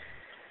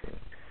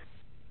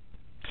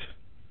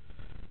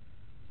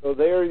 So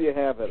there you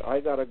have it. I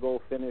gotta go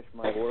finish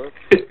my work.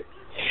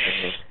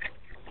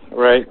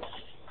 Right.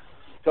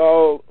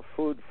 So,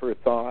 food for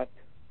thought,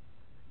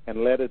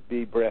 and let it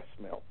be breast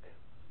milk.